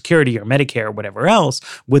Social Security or Medicare or whatever else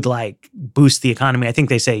would like boost the economy. I think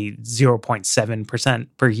they say 0.7%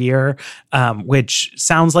 per year, which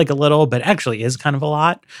sounds like a little, but actually is kind of a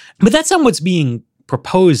lot. But that's not what's being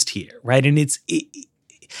proposed here, right? And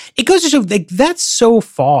it goes to show like that's so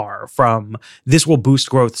far from this will boost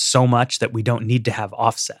growth so much that we don't need to have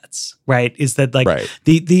offsets, right? Is that like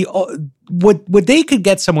what they could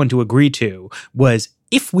get someone to agree to was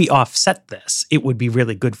if we offset this, it would be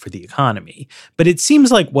really good for the economy. But it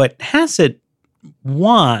seems like what Hassett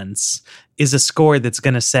wants is a score that's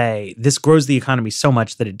going to say this grows the economy so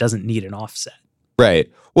much that it doesn't need an offset.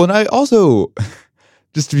 Right. Well, and I also,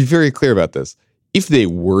 just to be very clear about this, if they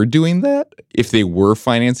were doing that, if they were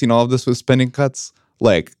financing all of this with spending cuts,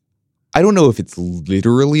 like, I don't know if it's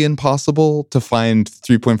literally impossible to find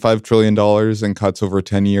 $3.5 trillion in cuts over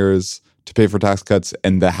 10 years to pay for tax cuts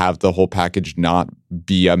and to have the whole package not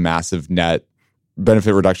be a massive net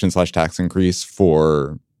benefit reduction / tax increase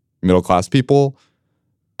for middle class people.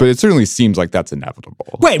 But it certainly seems like that's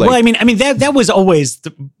inevitable. Right. Like, well, I mean that was always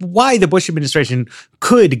why the Bush administration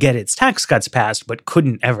could get its tax cuts passed, but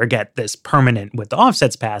couldn't ever get this permanent with the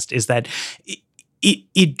offsets passed, is that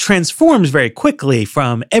it transforms very quickly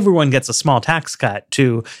from everyone gets a small tax cut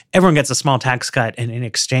to everyone gets a small tax cut and in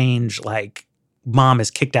exchange, like, mom is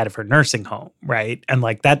kicked out of her nursing home, right? And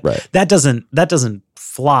like that, right. that doesn't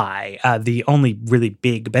fly. The only really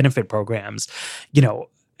big benefit programs,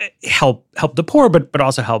 help the poor, but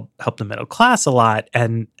also help the middle class a lot.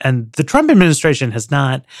 And the Trump administration has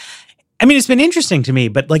not. I mean, it's been interesting to me,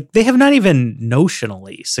 but like they have not even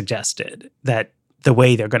notionally suggested that the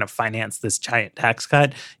way they're going to finance this giant tax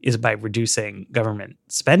cut is by reducing government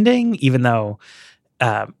spending, even though.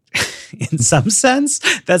 In some sense,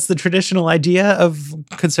 that's the traditional idea of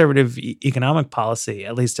conservative economic policy,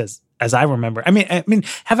 at least as I remember. I mean,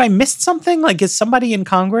 have I missed something? Like, is somebody in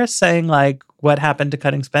Congress saying, like, what happened to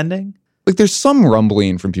cutting spending? Like, there's some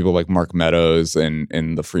rumbling from people like Mark Meadows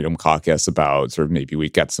and the Freedom Caucus about sort of maybe we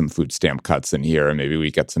get some food stamp cuts in here, and maybe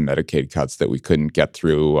we get some Medicaid cuts that we couldn't get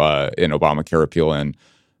through in Obamacare repeal in.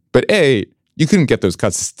 But you couldn't get those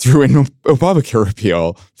cuts through an Obamacare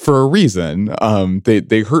repeal for a reason.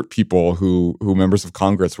 They hurt people who members of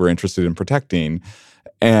Congress were interested in protecting.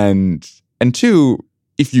 And two,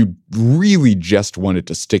 if you really just wanted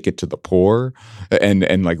to stick it to the poor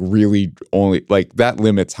and like really only like that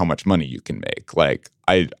limits how much money you can make. Like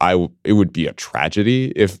it would be a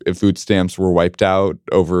tragedy if food stamps were wiped out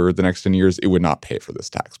over the next 10 years. It would not pay for this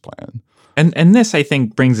tax plan. And this, I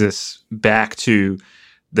think, brings us back to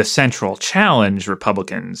the central challenge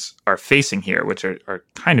Republicans are facing here, which are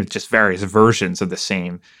kind of just various versions of the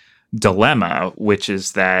same dilemma, which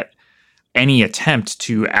is that any attempt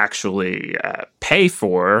to actually pay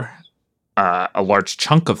for a large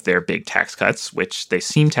chunk of their big tax cuts, which they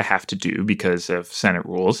seem to have to do because of Senate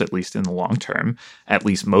rules, at least in the long term, at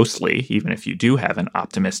least mostly, even if you do have an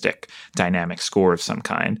optimistic dynamic score of some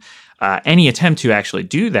kind, any attempt to actually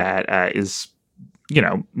do that is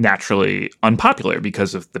naturally unpopular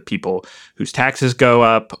because of the people whose taxes go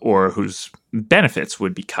up or whose benefits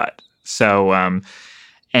would be cut. So,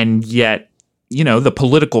 and yet, the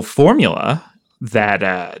political formula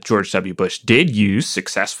that George W. Bush did use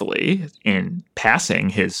successfully in passing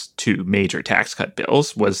his two major tax cut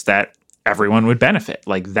bills was that everyone would benefit.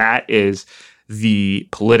 Like, that is the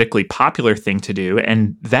politically popular thing to do.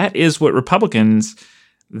 And that is what Republicans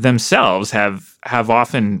themselves have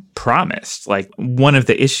often promised. Like, one of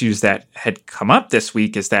the issues that had come up this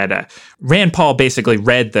week is that Rand Paul basically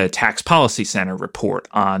read the Tax Policy Center report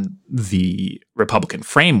on the Republican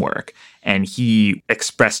framework, and he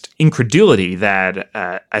expressed incredulity that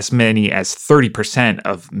as many as 30%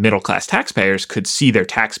 of middle-class taxpayers could see their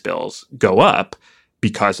tax bills go up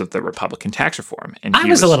because of the Republican tax reform. And I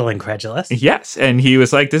was a little incredulous. Yes. And he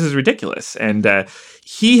was like, this is ridiculous. And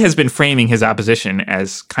he has been framing his opposition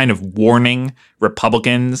as kind of warning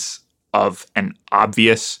Republicans of an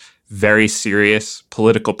obvious, very serious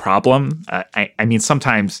political problem. I mean,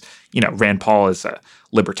 sometimes, Rand Paul is a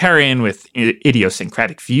libertarian with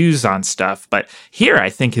idiosyncratic views on stuff. But here, I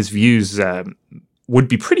think his views would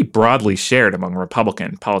be pretty broadly shared among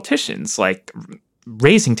Republican politicians. Like,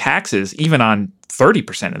 raising taxes, even on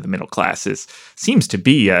 30% of the middle classes, seems to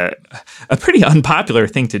be a pretty unpopular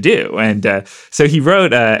thing to do. And so he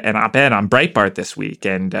wrote an op-ed on Breitbart this week,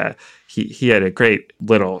 and he had a great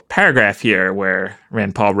little paragraph here where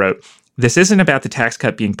Rand Paul wrote, "This isn't about the tax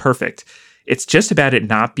cut being perfect. It's just about it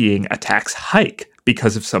not being a tax hike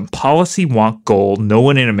because of some policy wonk goal no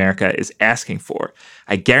one in America is asking for.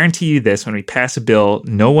 I guarantee you this, when we pass a bill,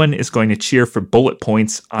 no one is going to cheer for bullet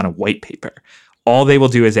points on a white paper. All they will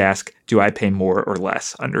do is ask, do I pay more or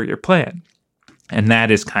less under your plan?" And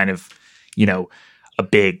that is kind of, a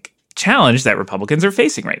big challenge that Republicans are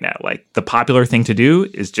facing right now. Like, the popular thing to do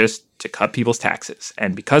is just to cut people's taxes.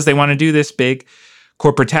 And because they want to do this big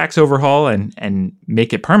corporate tax overhaul and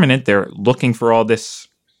make it permanent, they're looking for all this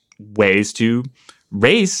ways to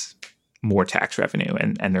raise more tax revenue.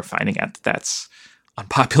 And they're finding out that that's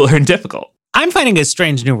unpopular and difficult. I'm finding a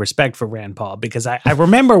strange new respect for Rand Paul because I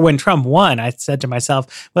remember when Trump won, I said to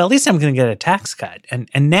myself, well, at least I'm going to get a tax cut.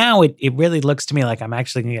 And now it really looks to me like I'm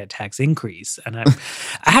actually going to get a tax increase. And I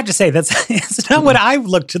have to say, it's not what I've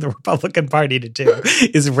looked to the Republican Party to do,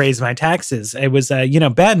 is raise my taxes. It was,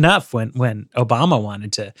 bad enough when Obama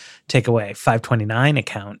wanted to take away 529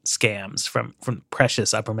 account scams from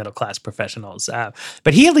precious upper middle class professionals.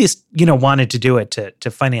 But he at least, wanted to do it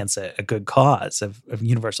to finance a good cause of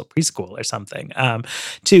universal preschool or something.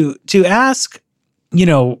 To ask,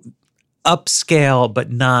 upscale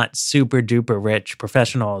but not super duper rich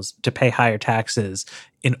professionals to pay higher taxes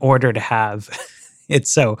in order to have it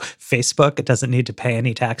so it doesn't need to pay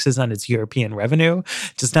any taxes on its European revenue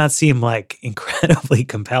does not seem like incredibly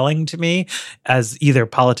compelling to me as either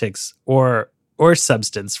politics or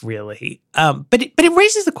substance, really. But it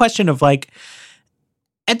raises the question of, like,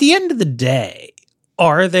 at the end of the day,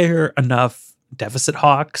 are there enough deficit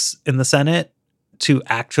hawks in the Senate to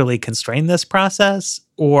actually constrain this process?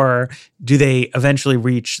 Or do they eventually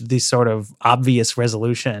reach the sort of obvious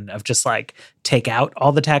resolution of just, like, take out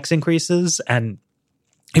all the tax increases? And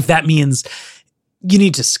if that means you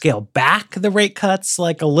need to scale back the rate cuts,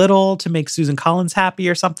 like, a little to make Susan Collins happy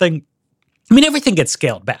or something. I mean, everything gets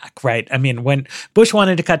scaled back, right? I mean, when Bush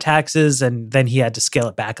wanted to cut taxes and then he had to scale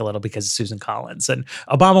it back a little because of Susan Collins, and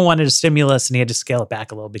Obama wanted a stimulus and he had to scale it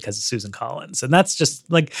back a little because of Susan Collins. And that's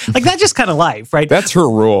just like that's just kind of life, right? That's her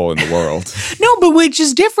role in the world. No, but which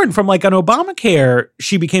is different from, like, on Obamacare,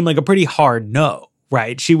 she became like a pretty hard no,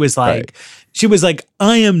 right? She was like,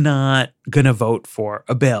 I am not going to vote for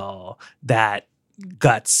a bill that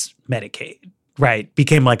guts Medicaid. Right,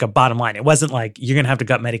 became like a bottom line. It wasn't like you're going to have to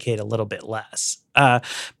gut Medicaid a little bit less. But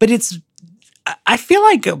I feel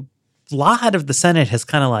like a lot of the Senate has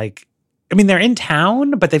kind of like, I mean, they're in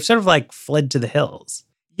town, but they've sort of like fled to the hills.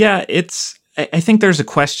 Yeah, I think there's a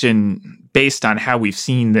question based on how we've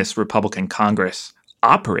seen this Republican Congress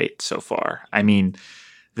operate so far. I mean,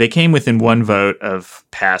 they came within one vote of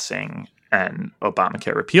passing an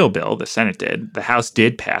Obamacare repeal bill. The Senate did. The House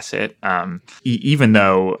did pass it, even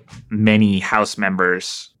though many House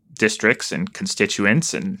members' districts and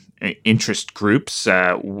constituents and interest groups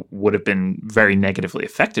would have been very negatively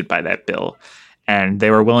affected by that bill. And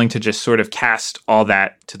they were willing to just sort of cast all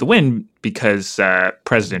that to the wind because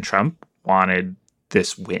President Trump wanted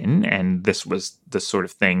this win, and this was the sort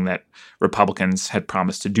of thing that Republicans had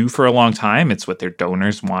promised to do for a long time. It's what their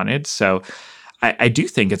donors wanted. So I do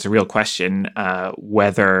think it's a real question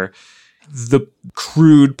whether the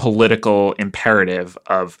crude political imperative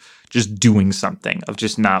of just doing something, of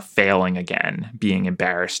just not failing again, being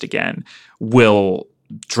embarrassed again, will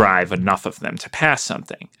drive enough of them to pass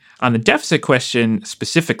something. On the deficit question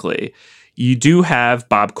specifically, you do have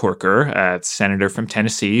Bob Corker, a senator from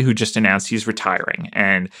Tennessee, who just announced he's retiring.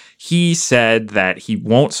 And he said that he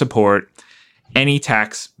won't support any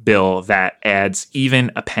tax bill that adds even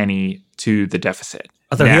a penny to the deficit.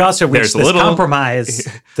 Although he also reached this compromise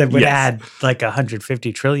that would add like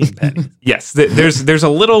 150 trillion pennies. Yes, there's a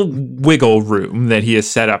little wiggle room that he has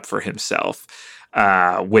set up for himself,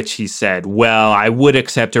 which he said, well, I would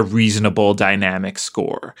accept a reasonable dynamic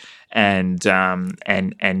score. And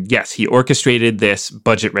yes, he orchestrated this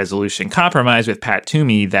budget resolution compromise with Pat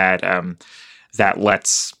Toomey that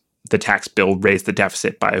lets the tax bill raise the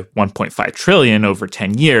deficit by 1.5 trillion over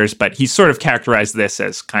 10 years. But he sort of characterized this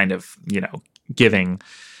as kind of, giving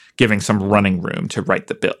some running room to write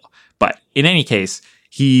the bill. But in any case,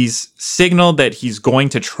 he's signaled that he's going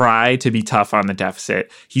to try to be tough on the deficit.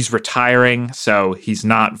 He's retiring, so he's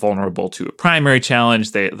not vulnerable to a primary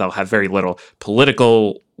challenge. They'll have very little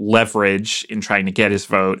political leverage in trying to get his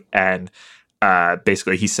vote. And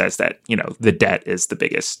basically he says that, the debt is the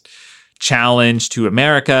biggest challenge to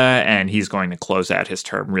America, and he's going to close out his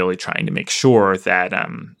term really trying to make sure that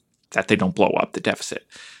that they don't blow up the deficit.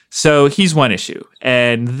 So he's one issue.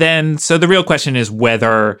 And then, so the real question is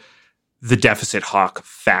whether the deficit hawk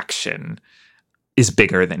faction is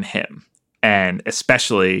bigger than him. And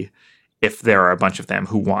especially if there are a bunch of them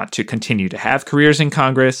who want to continue to have careers in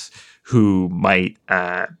Congress, who might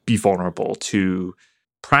be vulnerable to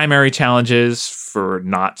primary challenges for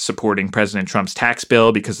not supporting President Trump's tax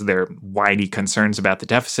bill because of their whiny concerns about the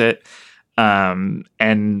deficit.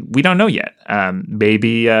 And we don't know yet.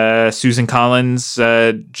 Maybe Susan Collins,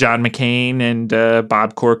 John McCain, and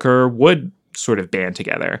Bob Corker would sort of band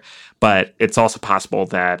together. But it's also possible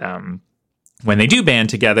that when they do band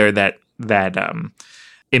together, that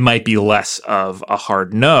it might be less of a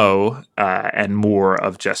hard no and more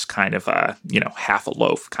of just kind of a, half a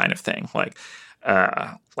loaf kind of thing.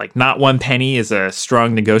 Like not one penny is a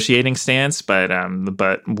strong negotiating stance, but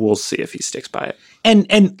we'll see if he sticks by it.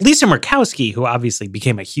 And Lisa Murkowski, who obviously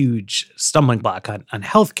became a huge stumbling block on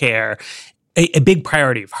healthcare, a big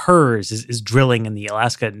priority of hers is drilling in the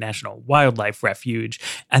Alaska National Wildlife Refuge,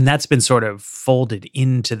 and that's been sort of folded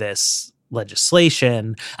into this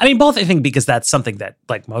legislation. I mean, both I think because that's something that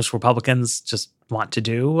like most Republicans just want to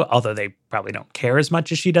do, although they probably don't care as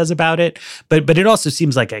much as she does about it. But it also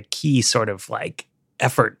seems like a key sort of like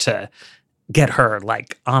effort to get her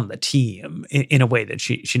like on the team in a way that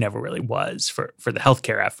she never really was for the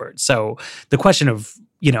healthcare effort. So the question of,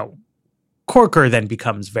 Corker then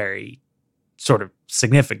becomes very sort of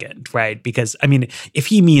significant, right? Because I mean, if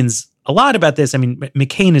he means a lot about this, I mean,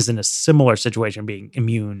 McCain is in a similar situation, being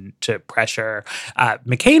immune to pressure.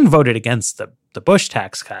 McCain voted against the Bush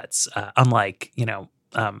tax cuts, unlike,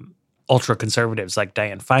 ultra conservatives like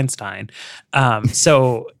Dianne Feinstein.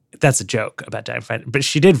 So that's a joke about Dianne Feinstein, but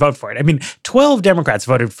she did vote for it. I mean, 12 Democrats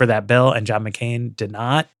voted for that bill and John McCain did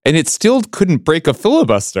not. And it still couldn't break a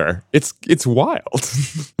filibuster. It's wild.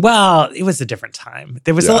 Well, it was a different time.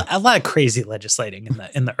 There was a lot of crazy legislating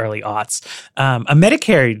in the early aughts. A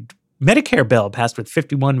Medicare bill passed with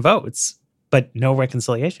 51 votes, but no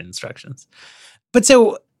reconciliation instructions. But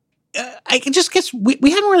so I just guess we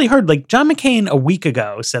haven't really heard, like John McCain a week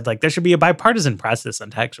ago said like there should be a bipartisan process on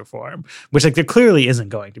tax reform, which like there clearly isn't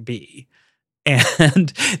going to be.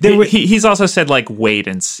 And he's also said like wait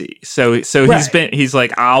and see. So right. he's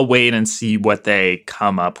like I'll wait and see what they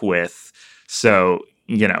come up with. So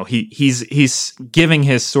he's giving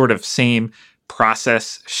his sort of same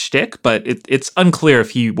process shtick, but it's unclear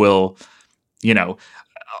if he will,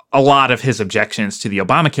 a lot of his objections to the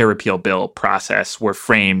Obamacare repeal bill process were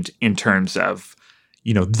framed in terms of,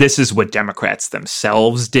 this is what Democrats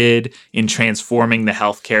themselves did in transforming the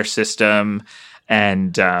healthcare system.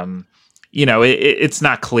 And, it's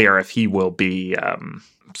not clear if he will be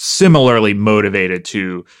similarly motivated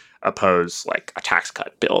to oppose like a tax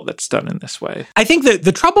cut bill that's done in this way. I think that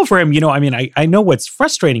the trouble for him, I know what's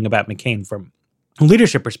frustrating about McCain from a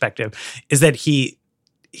leadership perspective is that he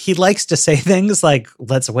likes to say things like,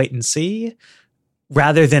 let's wait and see,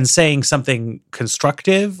 rather than saying something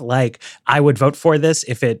constructive, like I would vote for this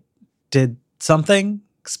if it did something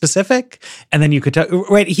specific. And then you could tell,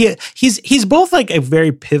 right? He's both like a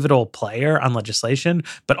very pivotal player on legislation,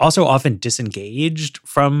 but also often disengaged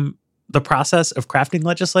from the process of crafting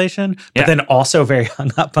legislation, but then also very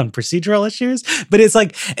hung up on procedural issues. But it's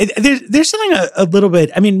like, there's something a little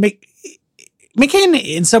bit, I mean, McCain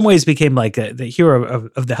in some ways became like the hero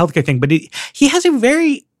of the healthcare thing, but he has a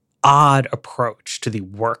very odd approach to the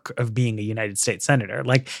work of being a United States senator.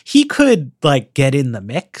 Like he could like get in the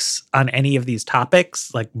mix on any of these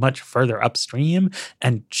topics, like much further upstream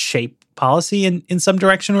and shape policy in some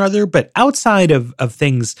direction or other. But outside of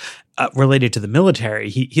things related to the military,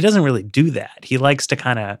 he doesn't really do that. He likes to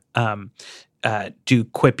kind of do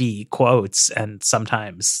quippy quotes and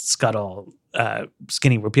sometimes scuttle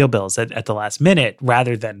skinny repeal bills at the last minute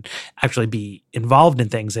rather than actually be involved in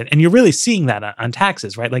things. And you're really seeing that on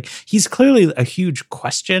taxes, right? Like he's clearly a huge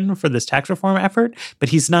question for this tax reform effort, but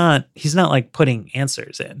he's not like putting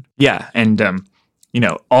answers in. Yeah. And,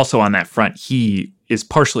 also on that front, he is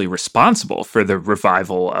partially responsible for the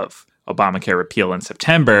revival of Obamacare repeal in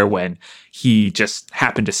September when he just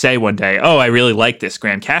happened to say one day, oh, I really like this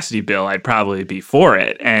Graham Cassidy bill. I'd probably be for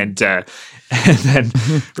it. And then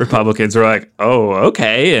Republicans were like, oh,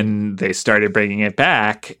 okay. And they started bringing it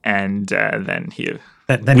back. And then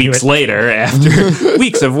weeks later, after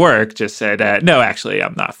weeks of work, just said, no, actually,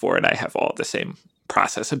 I'm not for it. I have all the same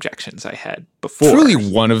process objections I had before. Truly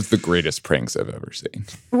one of the greatest pranks I've ever seen.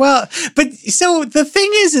 Well, but so the thing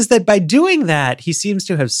is that by doing that, he seems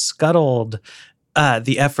to have scuttled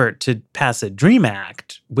the effort to pass a DREAM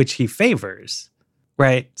Act, which he favors,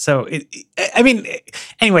 right? So,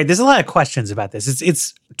 anyway, there's a lot of questions about this.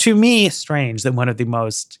 It's to me strange that one of the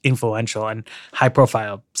most influential and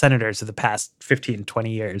high-profile senators of the past 15, 20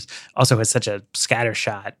 years also has such a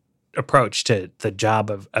scattershot approach to the job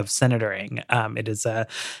of senatoring. It is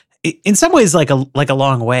in some ways like a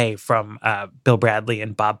long way from Bill Bradley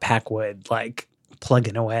and Bob Packwood like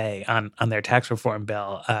plugging away on their tax reform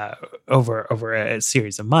bill over a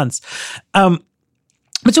series of months. But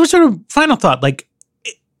so sort of final thought, like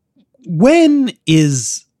when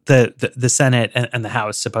is the Senate and the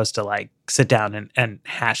House supposed to like sit down and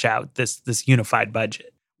hash out this unified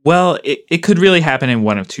budget? Well, it could really happen in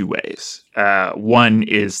one of two ways. One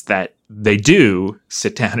is that they do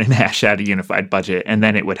sit down and hash out a unified budget, and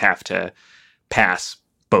then it would have to pass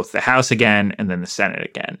both the House again and then the Senate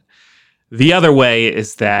again. The other way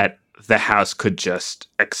is that the House could just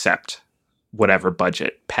accept whatever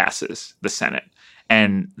budget passes the Senate.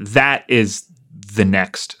 And that is the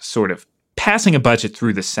next sort of passing a budget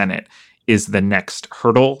through the Senate is the next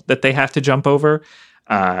hurdle that they have to jump over.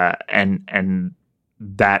 And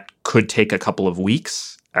that could take a couple of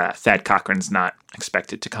weeks. Thad Cochran's not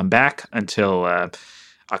expected to come back until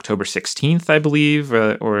October 16th, I believe,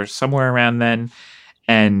 or somewhere around then.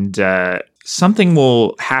 And something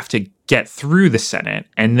will have to get through the Senate,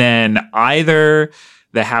 and then either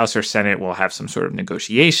the House or Senate will have some sort of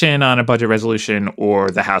negotiation on a budget resolution,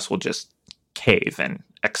 or the House will just cave and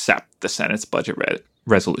accept the Senate's budget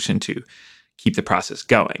resolution to keep the process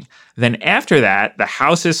going. Then after that, the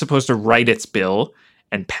House is supposed to write its bill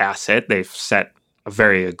and pass it. They've set a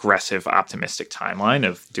very aggressive, optimistic timeline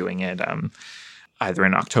of doing it either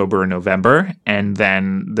in October or November. And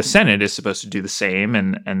then the Senate is supposed to do the same.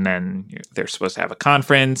 And then they're supposed to have a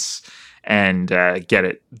conference and get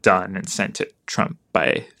it done and sent to Trump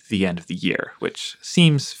by the end of the year, which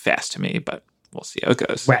seems fast to me, but we'll see how it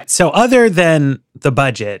goes. Right. So other than the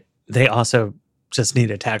budget, they also just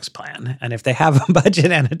need a tax plan. And if they have a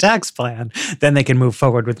budget and a tax plan, then they can move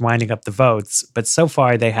forward with winding up the votes. But so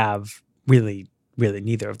far, they have really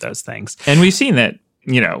neither of those things. And we've seen that,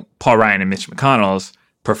 Paul Ryan and Mitch McConnell's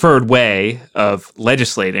preferred way of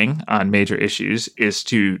legislating on major issues is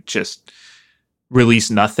to just release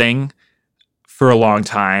nothing for a long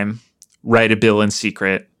time, write a bill in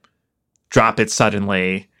secret, drop it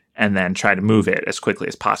suddenly, and then try to move it as quickly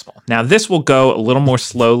as possible. Now, this will go a little more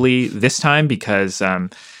slowly this time because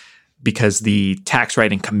the tax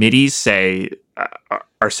writing committees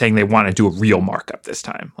are saying they want to do a real markup this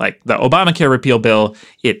time. Like the Obamacare repeal bill,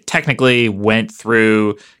 it technically went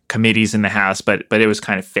through committees in the House, but it was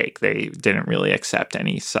kind of fake. They didn't really accept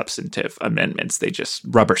any substantive amendments. They just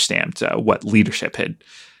rubber stamped what leadership had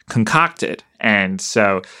concocted. And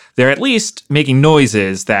so they're at least making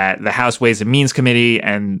noises that the House Ways and Means Committee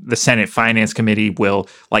and the Senate Finance Committee will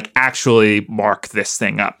actually mark this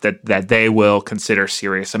thing up, that they will consider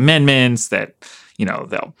serious amendments, that,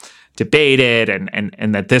 they'll debate it,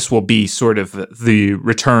 and that this will be sort of the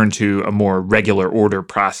return to a more regular order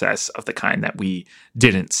process of the kind that we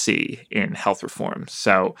didn't see in health reform.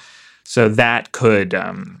 So that could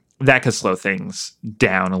slow things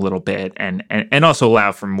down a little bit and also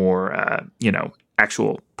allow for more,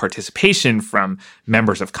 actual participation from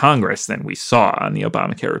members of Congress than we saw on the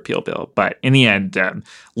Obamacare repeal bill. But in the end,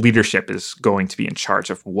 leadership is going to be in charge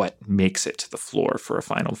of what makes it to the floor for a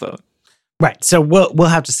final vote. Right. So we'll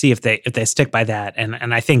have to see if they stick by that.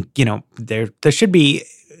 And I think, there should be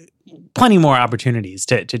plenty more opportunities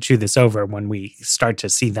to chew this over when we start to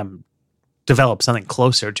see them develop something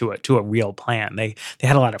closer to a real plan. They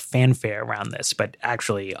had a lot of fanfare around this, but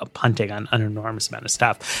actually punting on an enormous amount of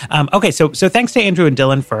stuff. Okay, so thanks to Andrew and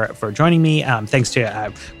Dylan for joining me. Thanks to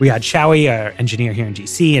Riyadh Shawi, our engineer here in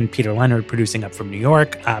DC, and Peter Leonard producing up from New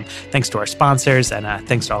York. Thanks to our sponsors, and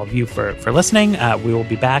thanks to all of you for listening. We will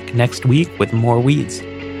be back next week with more Weeds.